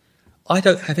 I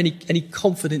don't have any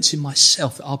confidence in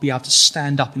myself that I'll be able to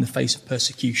stand up in the face of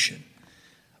persecution.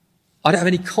 I don't have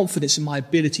any confidence in my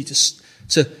ability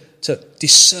to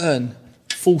discern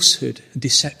falsehood and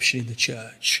deception in the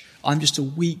church. I'm just a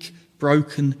weak,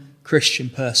 broken Christian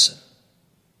person.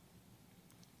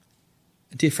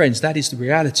 And dear friends, that is the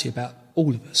reality about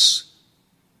all of us.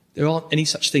 There aren't any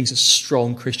such things as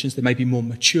strong Christians. There may be more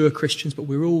mature Christians, but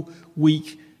we're all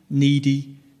weak,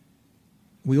 needy.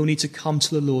 We all need to come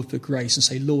to the Lord for grace and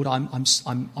say, Lord,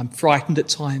 I'm frightened at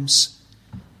times.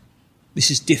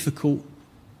 This is difficult.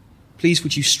 Please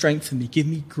would you strengthen me, give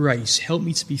me grace, help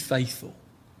me to be faithful.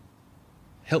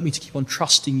 Help me to keep on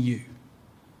trusting you.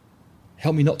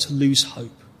 Help me not to lose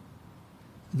hope.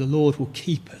 The Lord will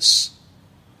keep us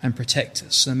and protect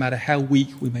us, no matter how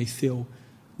weak we may feel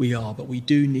we are. But we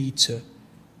do need to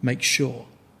make sure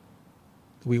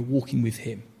that we are walking with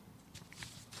him.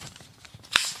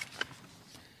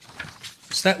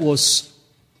 So that was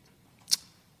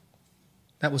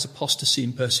apostasy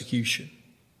and persecution.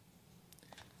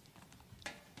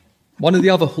 One of the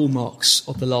other hallmarks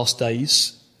of the last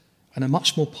days, and a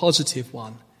much more positive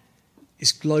one,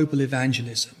 is global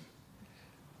evangelism.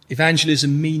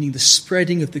 Evangelism meaning the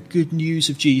spreading of the good news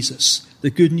of Jesus, the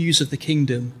good news of the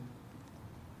kingdom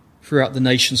throughout the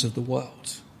nations of the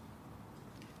world.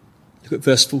 Look at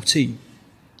verse 14.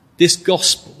 This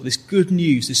gospel, this good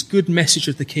news, this good message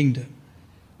of the kingdom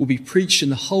will be preached in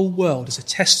the whole world as a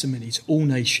testimony to all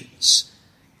nations.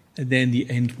 and then the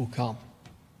end will come.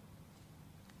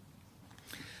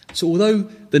 So although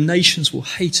the nations will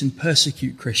hate and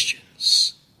persecute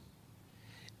Christians,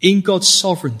 in God's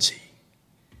sovereignty,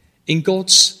 in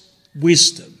God's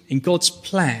wisdom, in God's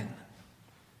plan,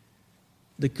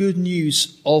 the good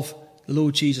news of the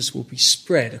Lord Jesus will be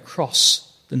spread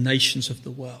across the nations of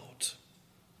the world.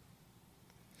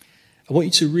 I want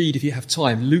you to read, if you have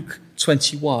time, Luke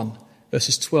 21,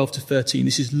 verses 12 to 13.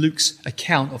 This is Luke's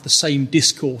account of the same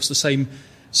discourse, the same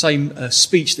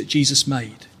speech that Jesus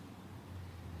made.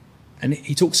 And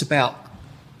he talks about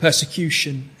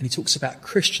persecution, and he talks about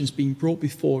Christians being brought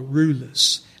before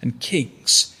rulers and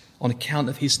kings on account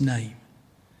of his name.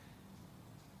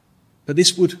 But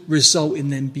this would result in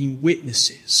them being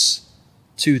witnesses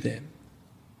to them.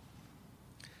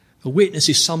 A witness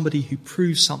is somebody who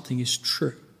proves something is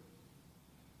true.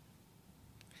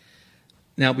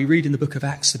 Now, we read in the book of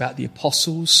Acts about the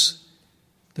apostles,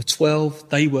 the 12.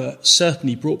 They were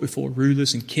certainly brought before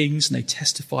rulers and kings, and they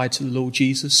testified to the Lord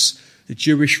Jesus. The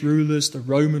Jewish rulers, the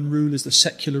Roman rulers, the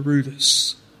secular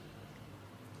rulers.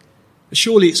 But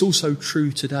surely it's also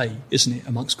true today, isn't it,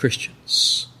 amongst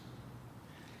Christians?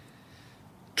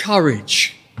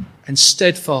 Courage and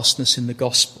steadfastness in the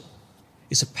gospel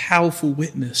is a powerful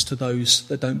witness to those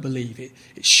that don't believe it.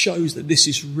 It shows that this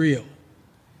is real.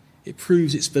 It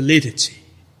proves its validity.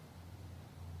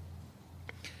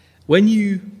 When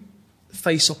you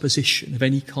face opposition of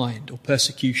any kind or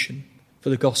persecution for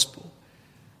the gospel,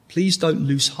 please don't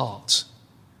lose heart.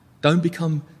 Don't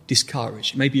become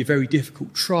discouraged. It may be a very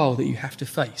difficult trial that you have to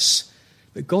face,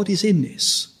 but God is in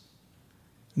this.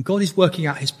 And God is working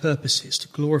out his purposes to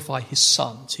glorify his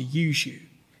Son, to use you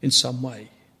in some way.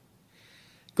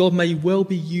 God may well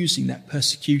be using that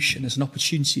persecution as an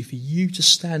opportunity for you to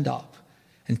stand up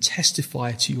and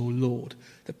testify to your Lord,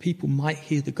 that people might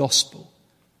hear the gospel,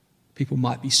 people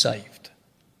might be saved.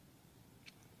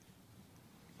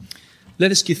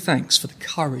 Let us give thanks for the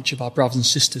courage of our brothers and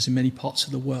sisters in many parts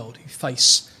of the world who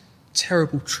face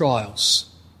terrible trials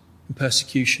and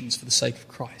persecutions for the sake of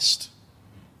Christ.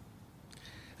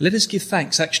 Let us give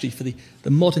thanks actually for the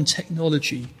modern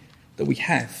technology that we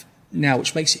have now,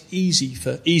 which makes it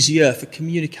easier for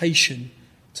communication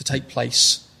to take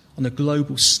place on a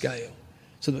global scale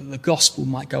so that the gospel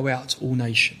might go out to all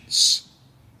nations.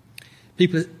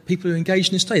 People are engaged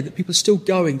in this day, that people are still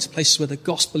going to places where the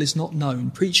gospel is not known,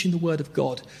 preaching the word of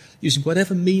God, using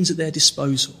whatever means at their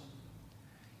disposal.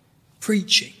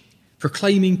 Preaching,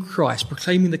 proclaiming Christ,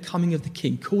 proclaiming the coming of the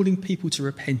King, calling people to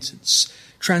repentance,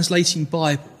 translating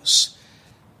Bibles,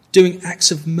 doing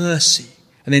acts of mercy,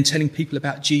 and then telling people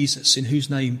about Jesus in whose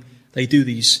name they do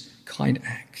these kind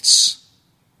acts.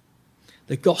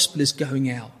 The gospel is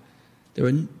going out. There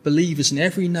are believers in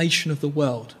every nation of the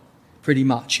world, pretty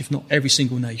much, if not every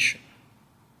single nation.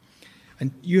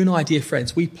 And you and I, dear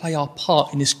friends, we play our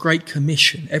part in this great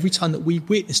commission every time that we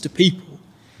witness to people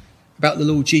about the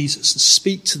Lord Jesus and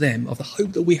speak to them of the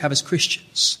hope that we have as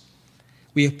Christians.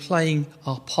 We are playing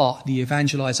our part in the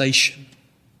evangelism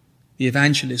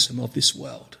of this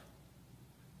world.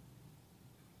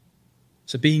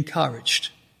 So be encouraged.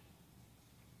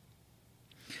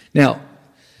 Now,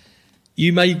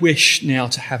 you may wish now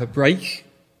to have a break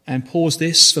and pause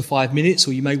this for 5 minutes,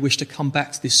 or you may wish to come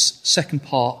back to this second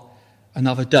part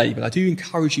another day. But I do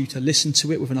encourage you to listen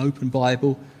to it with an open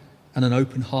Bible and an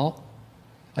open heart.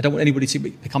 I don't want anybody to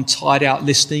become tired out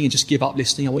listening and just give up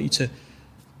listening. I want you to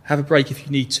have a break if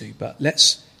you need to, but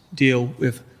let's deal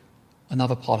with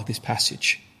another part of this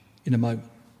passage in a moment.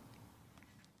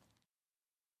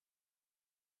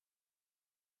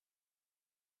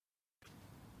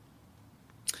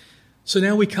 So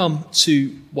now we come to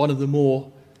one of the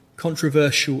more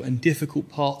controversial and difficult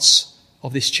parts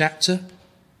of this chapter,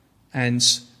 and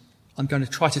I'm going to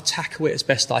try to tackle it as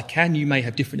best I can. You may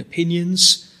have different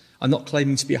opinions. I'm not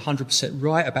claiming to be 100%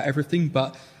 right about everything,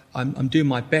 but I'm doing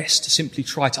my best to simply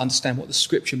try to understand what the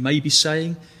scripture may be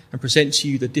saying and present to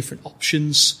you the different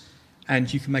options,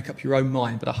 and you can make up your own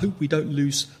mind. But I hope we don't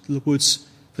lose the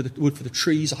wood for the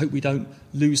trees. I hope we don't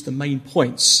lose the main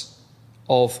points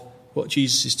of what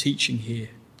Jesus is teaching here.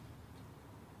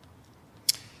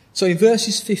 So in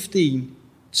verses 15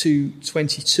 to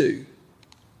 22,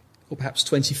 or perhaps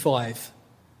 25,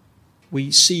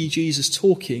 we see Jesus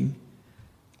talking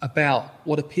about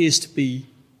what appears to be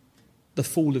the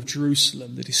fall of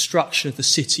Jerusalem, the destruction of the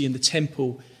city and the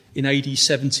temple in AD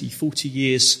 70, 40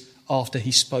 years after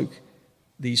he spoke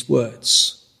these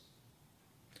words.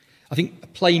 I think a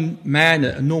plain man,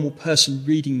 a normal person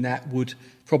reading that would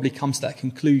probably come to that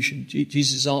conclusion.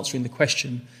 Jesus is answering the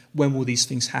question, when will these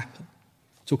things happen?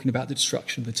 Talking about the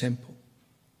destruction of the temple.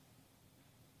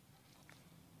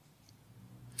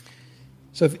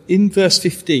 So in verse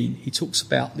 15, he talks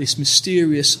about this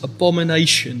mysterious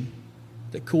abomination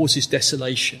that causes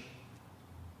desolation.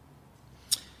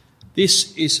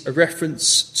 This is a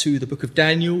reference to the book of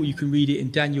Daniel. You can read it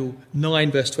in Daniel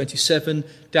 9, verse 27,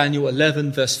 Daniel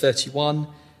 11, verse 31,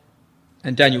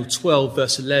 and Daniel 12,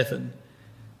 verse 11.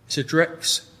 It's a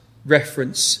direct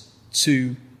reference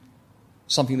to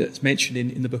something that's mentioned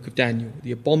in the book of Daniel,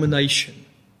 the abomination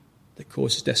that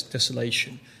causes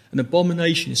desolation. An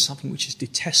abomination is something which is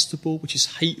detestable, which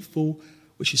is hateful,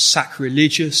 which is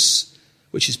sacrilegious,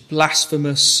 which is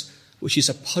blasphemous, which is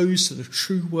opposed to the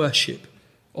true worship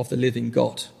of the living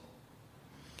God.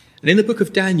 And in the book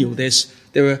of Daniel,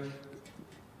 there are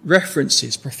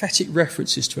references, prophetic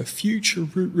references to a future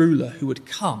ruler who would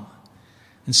come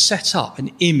and set up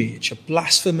an image, a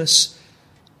blasphemous,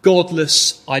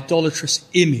 godless, idolatrous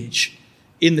image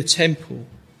in the temple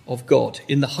of God,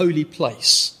 in the holy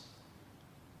place.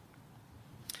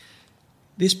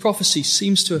 This prophecy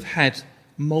seems to have had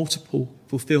multiple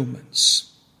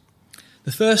fulfillments.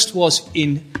 The first was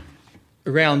in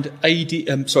around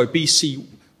BC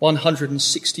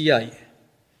 168,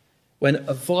 when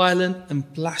a violent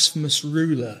and blasphemous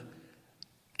ruler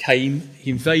came.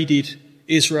 He invaded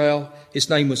Israel. His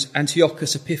name was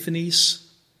Antiochus Epiphanes.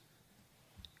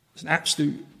 He was an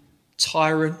absolute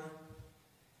tyrant.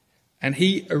 And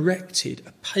he erected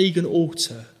a pagan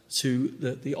altar to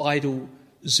the idol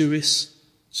Zeus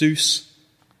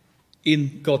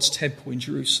in God's temple in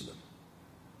Jerusalem.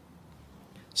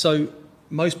 So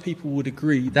most people would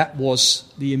agree that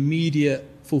was the immediate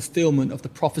fulfillment of the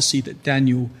prophecy that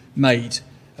Daniel made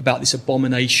about this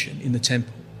abomination in the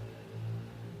temple.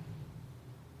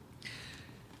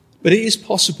 But it is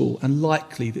possible and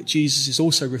likely that Jesus is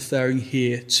also referring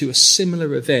here to a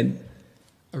similar event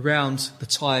around the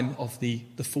time of the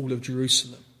fall of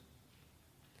Jerusalem.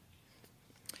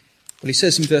 Well, he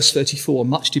says in verse 34, a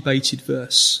much debated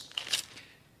verse,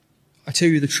 I tell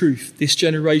you the truth, this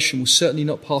generation will certainly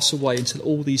not pass away until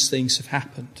all these things have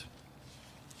happened.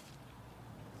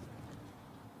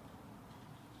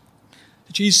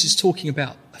 Jesus is talking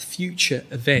about a future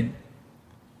event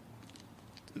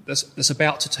that's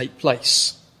about to take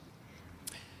place.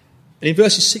 And in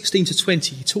verses 16 to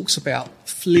 20, he talks about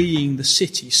fleeing the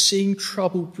city, seeing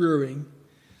trouble brewing,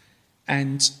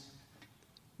 and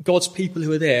God's people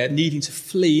who are there needing to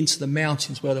flee into the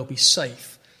mountains where they'll be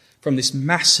safe from this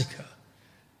massacre,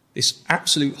 this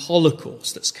absolute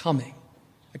Holocaust that's coming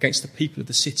against the people of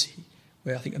the city,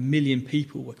 where I think 1 million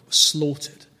people were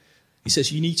slaughtered. He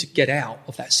says you need to get out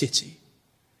of that city.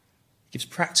 He gives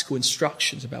practical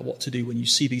instructions about what to do when you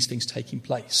see these things taking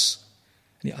place.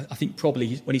 And I think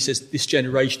probably when he says this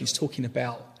generation, he's talking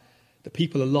about the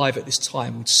people alive at this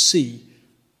time would see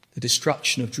the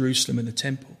destruction of Jerusalem and the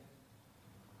temple.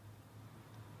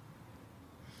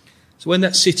 So when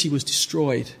that city was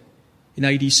destroyed in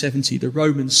AD 70, the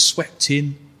Romans swept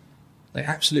in. They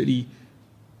absolutely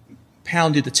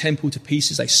pounded the temple to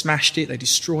pieces. They smashed it. They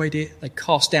destroyed it. They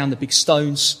cast down the big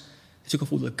stones. They took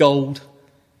off all the gold.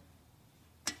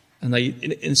 And they,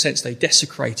 in a sense, they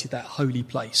desecrated that holy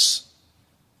place.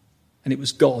 And it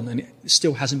was gone, and it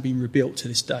still hasn't been rebuilt to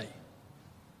this day.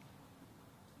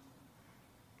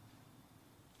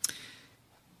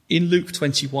 In Luke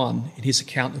 21, in his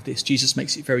account of this, Jesus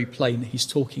makes it very plain that he's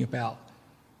talking about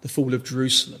the fall of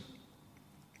Jerusalem.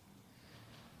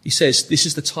 He says, this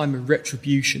is the time of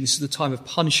retribution. This is the time of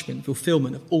punishment,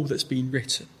 fulfillment of all that's been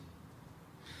written.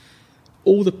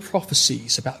 All the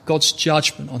prophecies about God's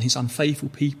judgment on his unfaithful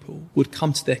people would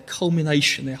come to their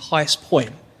culmination, their highest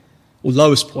point, or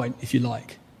lowest point, if you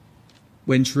like,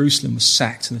 when Jerusalem was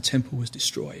sacked and the temple was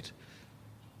destroyed.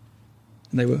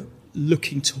 And they were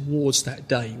looking towards that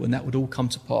day when that would all come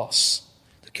to pass.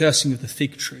 The cursing of the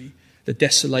fig tree, the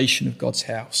desolation of God's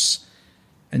house.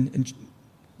 And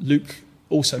Luke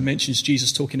also mentions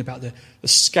Jesus talking about the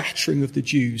scattering of the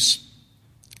Jews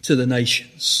to the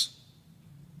nations.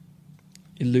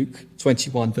 In Luke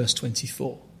 21, verse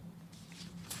 24.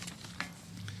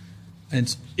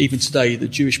 And even today, the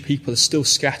Jewish people are still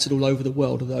scattered all over the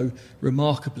world, although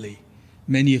remarkably,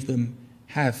 many of them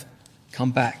have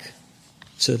come back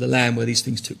to the land where these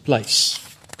things took place.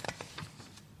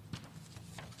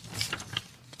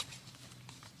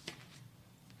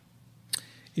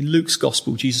 In Luke's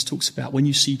Gospel, Jesus talks about when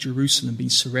you see Jerusalem being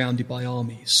surrounded by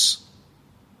armies.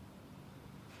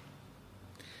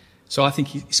 So I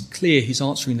think it's clear he's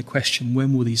answering the question,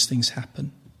 when will these things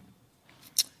happen?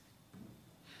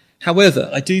 However,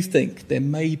 I do think there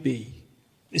may be,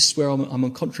 this is where I'm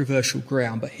on controversial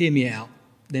ground, but hear me out,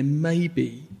 there may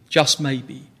be, just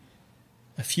maybe,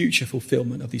 a future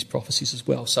fulfillment of these prophecies as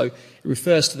well. So it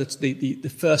refers to the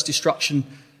first destruction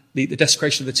the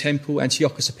desecration of the temple,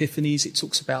 Antiochus Epiphanes. He's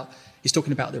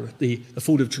talking about the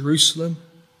fall of Jerusalem.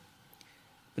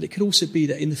 But it could also be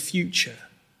that in the future,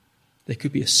 there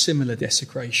could be a similar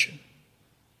desecration.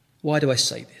 Why do I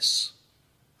say this?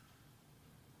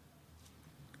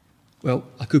 Well,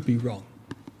 I could be wrong.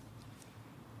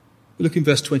 Look in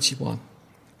verse 21.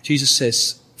 Jesus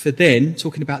says, "For then,"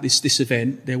 talking about this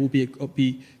event, "there will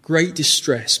be great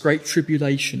distress, great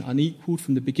tribulation, unequaled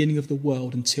from the beginning of the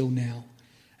world until now,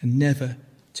 and never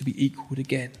to be equaled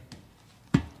again."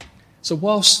 So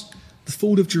whilst the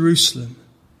fall of Jerusalem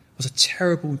was a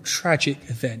terrible, tragic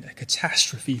event, a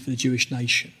catastrophe for the Jewish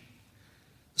nation,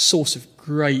 a source of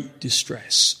great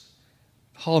distress,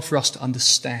 hard for us to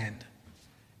understand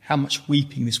how much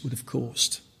weeping this would have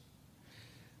caused.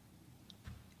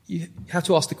 You have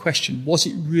to ask the question, was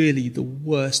it really the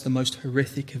worst, the most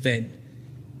horrific event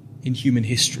in human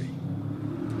history?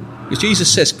 Because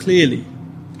Jesus says clearly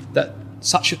that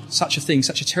such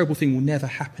a terrible thing will never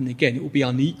happen again. It will be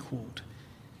unequaled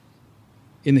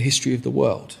in the history of the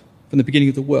world, from the beginning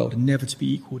of the world, and never to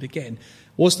be equaled again.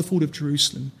 Was the fall of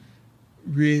Jerusalem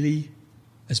really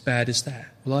as bad as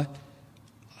that? Well,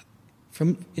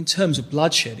 in terms of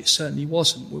bloodshed, it certainly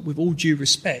wasn't. With all due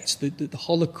respect, the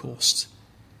Holocaust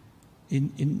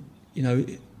in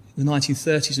the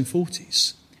 1930s and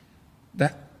 40s,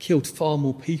 that killed far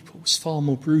more people, was far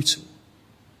more brutal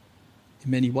in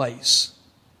many ways.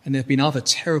 And there have been other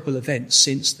terrible events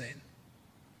since then.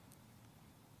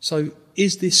 So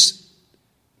is this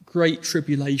great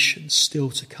tribulation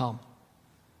still to come?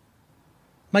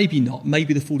 Maybe not.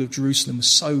 Maybe the fall of Jerusalem was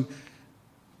so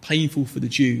painful for the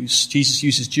Jews. Jesus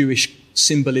uses Jewish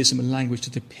symbolism and language to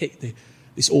depict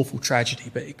this awful tragedy,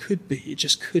 but it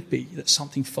just could be that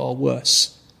something far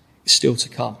worse is still to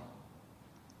come.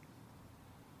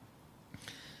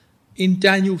 In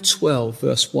Daniel 12,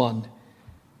 verse 1,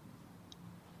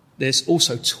 there's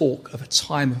also talk of a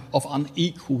time of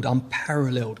unequaled,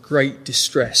 unparalleled, great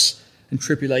distress and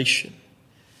tribulation.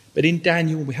 But in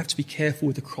Daniel, we have to be careful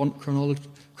with the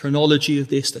chronology of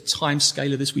this, the time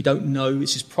scale of this. We don't know.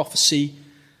 This is prophecy.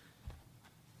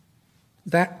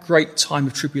 That great time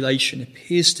of tribulation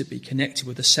appears to be connected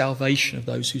with the salvation of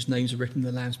those whose names are written in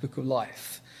the Lamb's Book of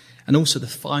Life, and also the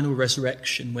final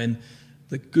resurrection when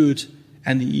the good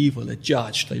and the evil are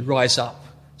judged. They rise up,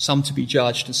 some to be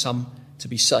judged and some to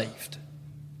be saved.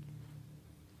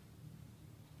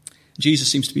 Jesus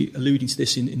seems to be alluding to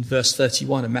this in verse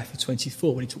 31 of Matthew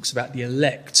 24 when he talks about the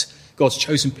elect, God's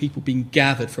chosen people being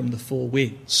gathered from the four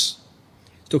winds.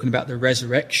 He's talking about the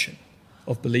resurrection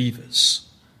of believers.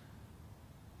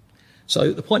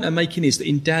 So the point I'm making is that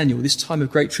in Daniel, this time of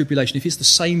great tribulation, if it's the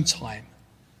same time,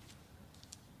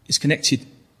 is connected,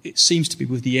 it seems to be,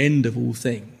 with the end of all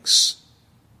things.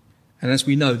 And as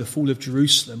we know, the fall of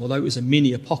Jerusalem, although it was a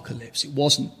mini apocalypse, it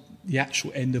wasn't the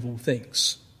actual end of all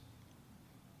things.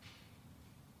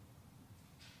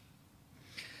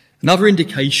 Another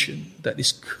indication that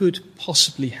this could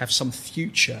possibly have some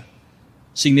future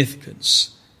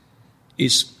significance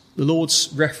is the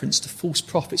Lord's reference to false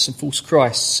prophets and false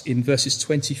Christs in verses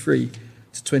 23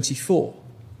 to 24.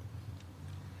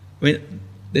 I mean,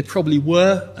 there probably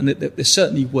were, and there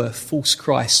certainly were, false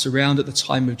Christs around at the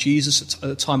time of Jesus, at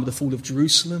the time of the fall of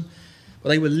Jerusalem, but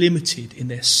they were limited in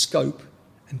their scope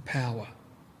and power,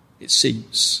 it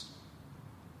seems.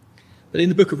 But in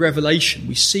the book of Revelation,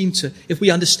 we seem to, if we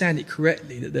understand it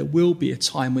correctly, that there will be a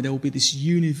time when there will be this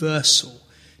universal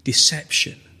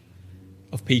deception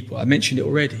of people. I mentioned it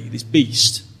already. This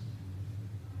beast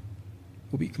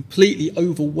will be completely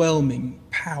overwhelming,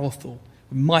 powerful,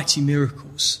 with mighty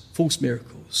miracles, false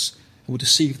miracles, and will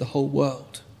deceive the whole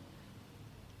world.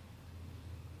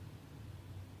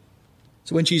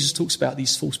 So when Jesus talks about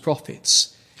these false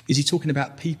prophets, is he talking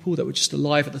about people that were just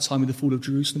alive at the time of the fall of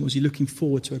Jerusalem, or is he looking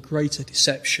forward to a greater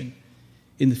deception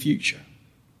in the future?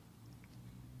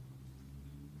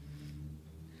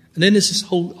 And then there's this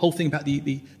whole thing about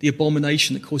the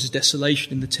abomination that causes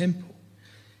desolation in the temple.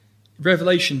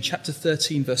 Revelation chapter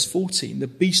 13, verse 14, the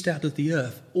beast out of the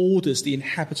earth orders the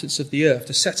inhabitants of the earth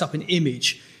to set up an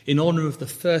image in honour of the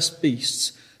first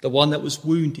beast, the one that was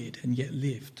wounded and yet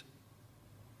lived.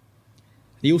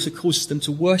 And he also causes them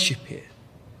to worship it.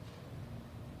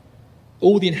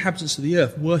 All the inhabitants of the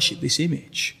earth worship this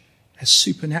image. It has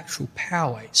supernatural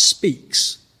power. It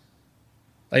speaks.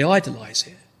 They idolise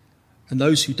it. And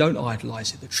those who don't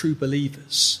idolise it, the true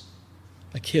believers,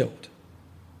 are killed.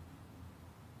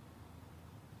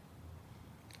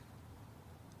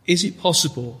 Is it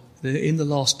possible that in the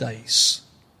last days,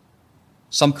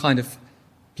 some kind of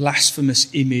blasphemous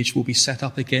image will be set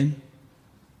up again?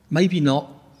 Maybe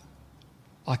not.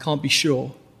 I can't be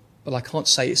sure, but I can't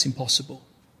say it's impossible.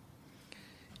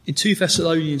 In 2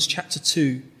 Thessalonians chapter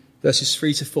 2, verses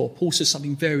 3 to 4, Paul says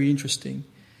something very interesting.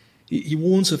 He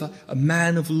warns of a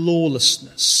man of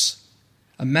lawlessness,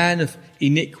 a man of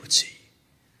iniquity,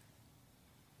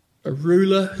 a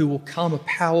ruler who will come, a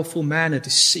powerful man, a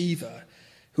deceiver,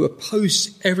 who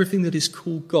opposes everything that is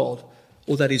called God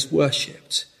or that is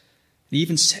worshipped. He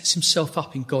even sets himself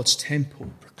up in God's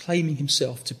temple, proclaiming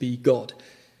himself to be God.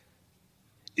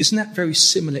 Isn't that very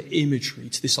similar imagery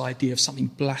to this idea of something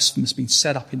blasphemous being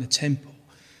set up in the temple?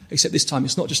 Except this time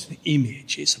it's not just an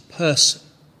image, it's a person.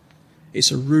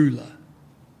 It's a ruler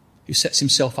who sets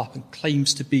himself up and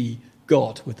claims to be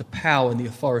God with the power and the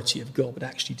authority of God, but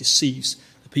actually deceives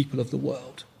the people of the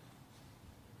world.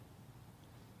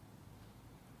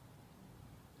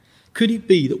 Could it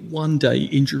be that one day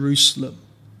in Jerusalem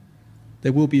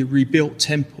there will be a rebuilt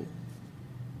temple?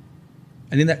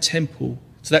 And in that temple,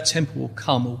 to that temple will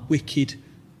come a wicked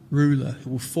ruler who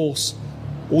will force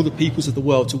all the peoples of the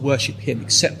world to worship him,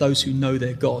 except those who know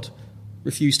their God,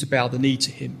 refuse to bow the knee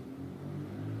to him.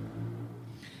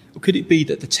 Or could it be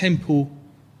that the temple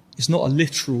is not a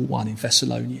literal one in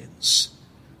Thessalonians,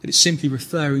 that it's simply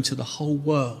referring to the whole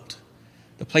world,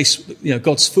 the place,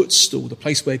 God's footstool, the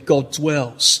place where God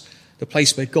dwells, the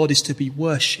place where God is to be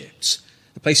worshipped,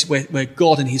 the place where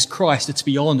God and his Christ are to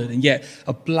be honoured, and yet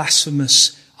a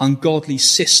blasphemous, ungodly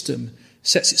system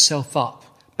sets itself up,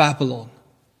 Babylon,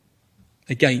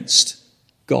 against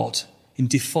God in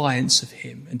defiance of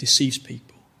him and deceives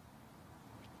people.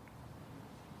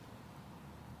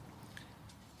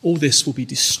 All this will be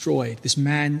destroyed. This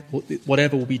man,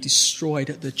 whatever, will be destroyed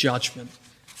at the judgment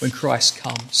when Christ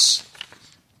comes.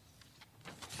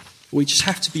 We just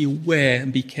have to be aware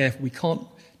and be careful. We can't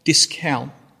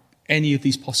discount any of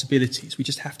these possibilities. We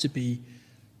just have to be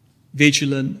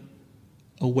vigilant,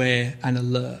 aware and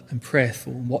alert and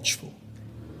prayerful and watchful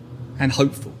and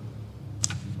hopeful.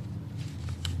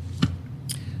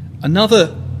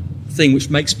 Another thing which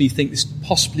makes me think this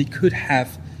possibly could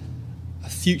have a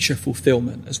future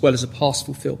fulfillment as well as a past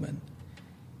fulfillment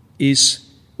is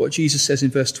what Jesus says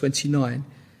in verse 29.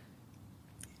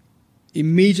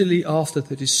 Immediately after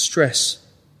the distress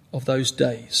of those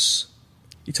days,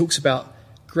 he talks about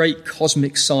great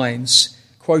cosmic signs,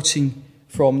 quoting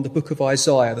from the book of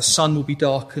Isaiah. The sun will be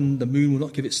darkened, the moon will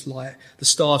not give its light, the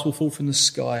stars will fall from the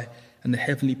sky, and the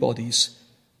heavenly bodies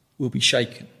will be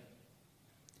shaken.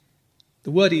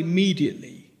 The word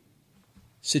immediately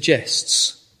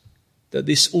suggests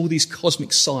that all these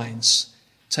cosmic signs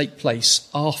take place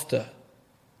after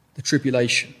the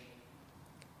tribulation,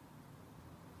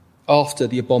 after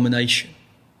the abomination.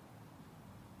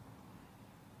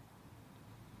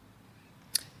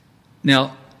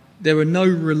 Now, there are no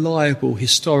reliable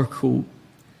historical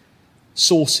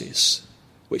sources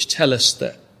which tell us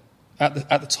that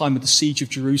at the time of the siege of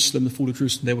Jerusalem, the fall of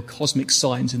Jerusalem, there were cosmic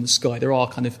signs in the sky. There are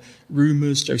kind of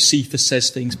rumours. Josephus says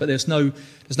things, but there's no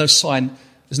sign,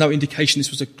 there's no indication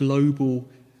this was a global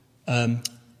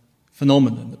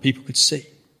phenomenon that people could see.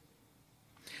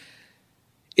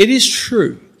 It is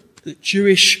true that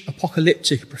Jewish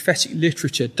apocalyptic prophetic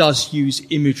literature does use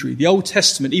imagery. The Old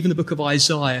Testament, even the book of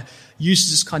Isaiah, uses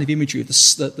this kind of imagery of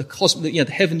the cosmic,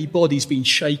 the heavenly bodies being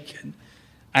shaken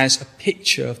as a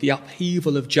picture of the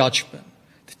upheaval of judgment,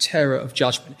 the terror of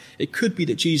judgment. It could be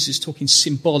that Jesus is talking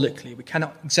symbolically. We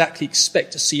cannot exactly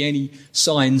expect to see any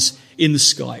signs in the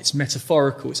sky. It's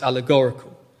metaphorical, it's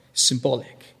allegorical, it's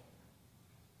symbolic.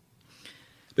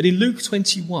 But in Luke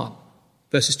 21,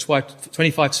 verses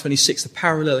 25 to 26, the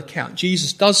parallel account,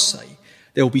 Jesus does say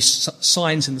there will be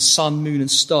signs in the sun, moon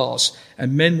and stars,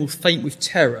 and men will faint with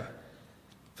terror,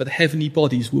 for the heavenly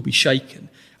bodies will be shaken.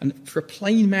 And for a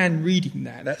plain man reading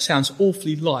that sounds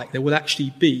awfully like there will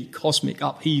actually be cosmic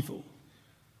upheaval.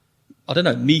 I don't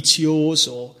know, meteors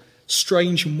or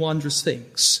strange and wondrous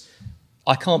things.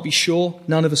 I can't be sure.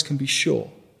 None of us can be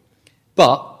sure.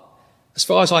 But as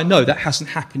far as I know, that hasn't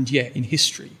happened yet in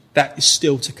history. That is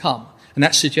still to come. And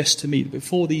that suggests to me that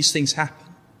before these things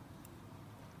happen,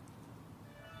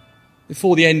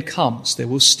 before the end comes, there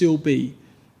will still be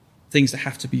things that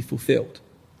have to be fulfilled.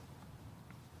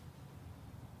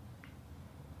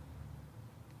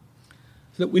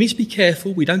 Look, we need to be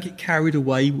careful. We don't get carried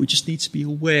away. We just need to be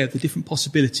aware of the different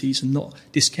possibilities and not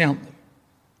discount them.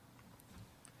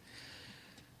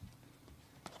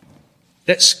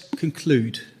 Let's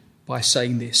conclude by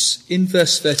saying this. In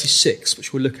verse 36,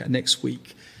 which we'll look at next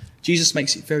week, Jesus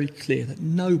makes it very clear that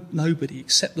nobody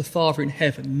except the Father in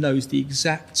heaven knows the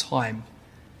exact time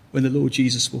when the Lord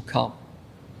Jesus will come.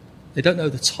 They don't know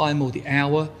the time or the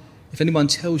hour. If anyone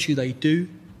tells you they do,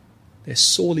 they're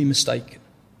sorely mistaken.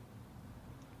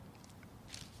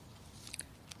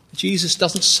 Jesus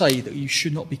doesn't say that you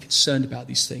should not be concerned about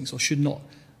these things or should not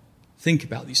think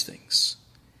about these things.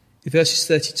 In verses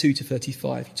 32 to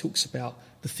 35, he talks about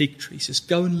the fig tree. He says,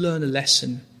 go and learn a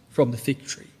lesson from the fig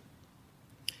tree.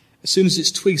 As soon as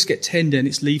its twigs get tender and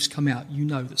its leaves come out, you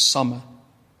know that summer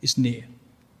is near.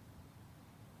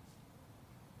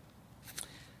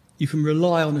 You can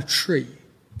rely on a tree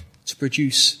to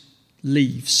produce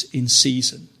leaves in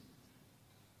season.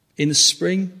 In the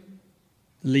spring,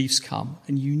 the leaves come,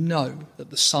 and you know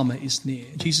that the summer is near.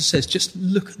 Jesus says, just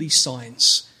look at these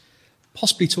signs.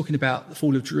 Possibly talking about the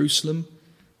fall of Jerusalem,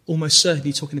 almost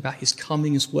certainly talking about his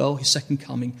coming as well, his second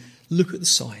coming. Look at the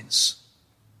signs.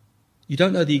 You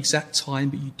don't know the exact time,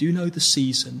 but you do know the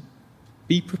season.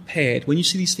 Be prepared when you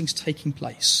see these things taking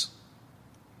place.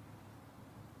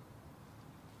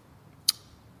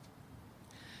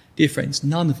 Dear friends,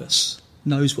 none of us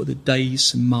knows what the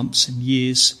days and months and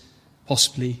years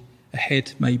possibly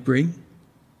ahead may bring.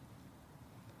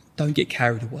 Don't get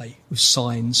carried away with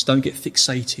signs. Don't get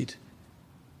fixated.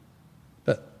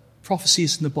 But prophecy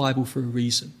is in the Bible for a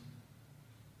reason.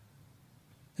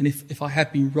 And if I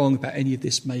have been wrong about any of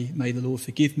this, may the Lord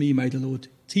forgive me, may the Lord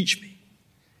teach me.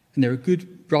 And there are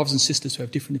good brothers and sisters who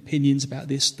have different opinions about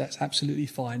this. That's absolutely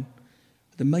fine.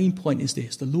 But the main point is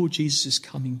this: the Lord Jesus is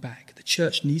coming back. The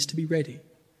church needs to be ready.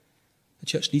 The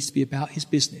church needs to be about his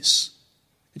business.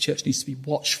 The church needs to be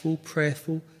watchful,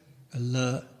 prayerful,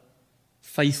 alert,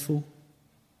 faithful.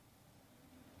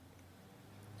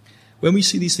 When we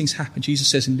see these things happen, Jesus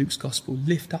says in Luke's Gospel,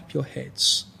 lift up your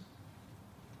heads,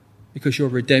 because your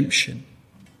redemption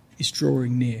is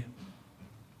drawing near.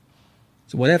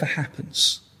 So whatever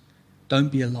happens,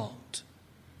 don't be alarmed.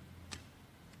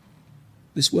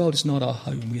 This world is not our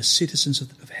home. We are citizens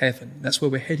of heaven. That's where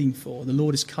we're heading for. The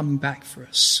Lord is coming back for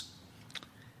us.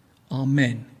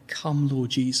 Amen. Come,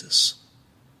 Lord Jesus.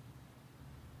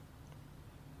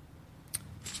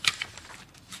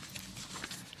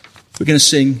 We're going to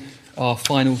sing our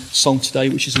final song today,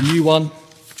 which is a new one,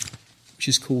 which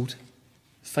is called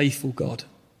Faithful God.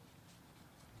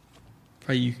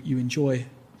 Pray you enjoy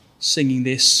singing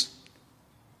this,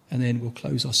 and then we'll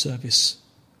close our service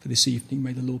for this evening.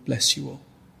 May the Lord bless you all.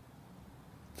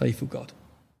 Faithful God.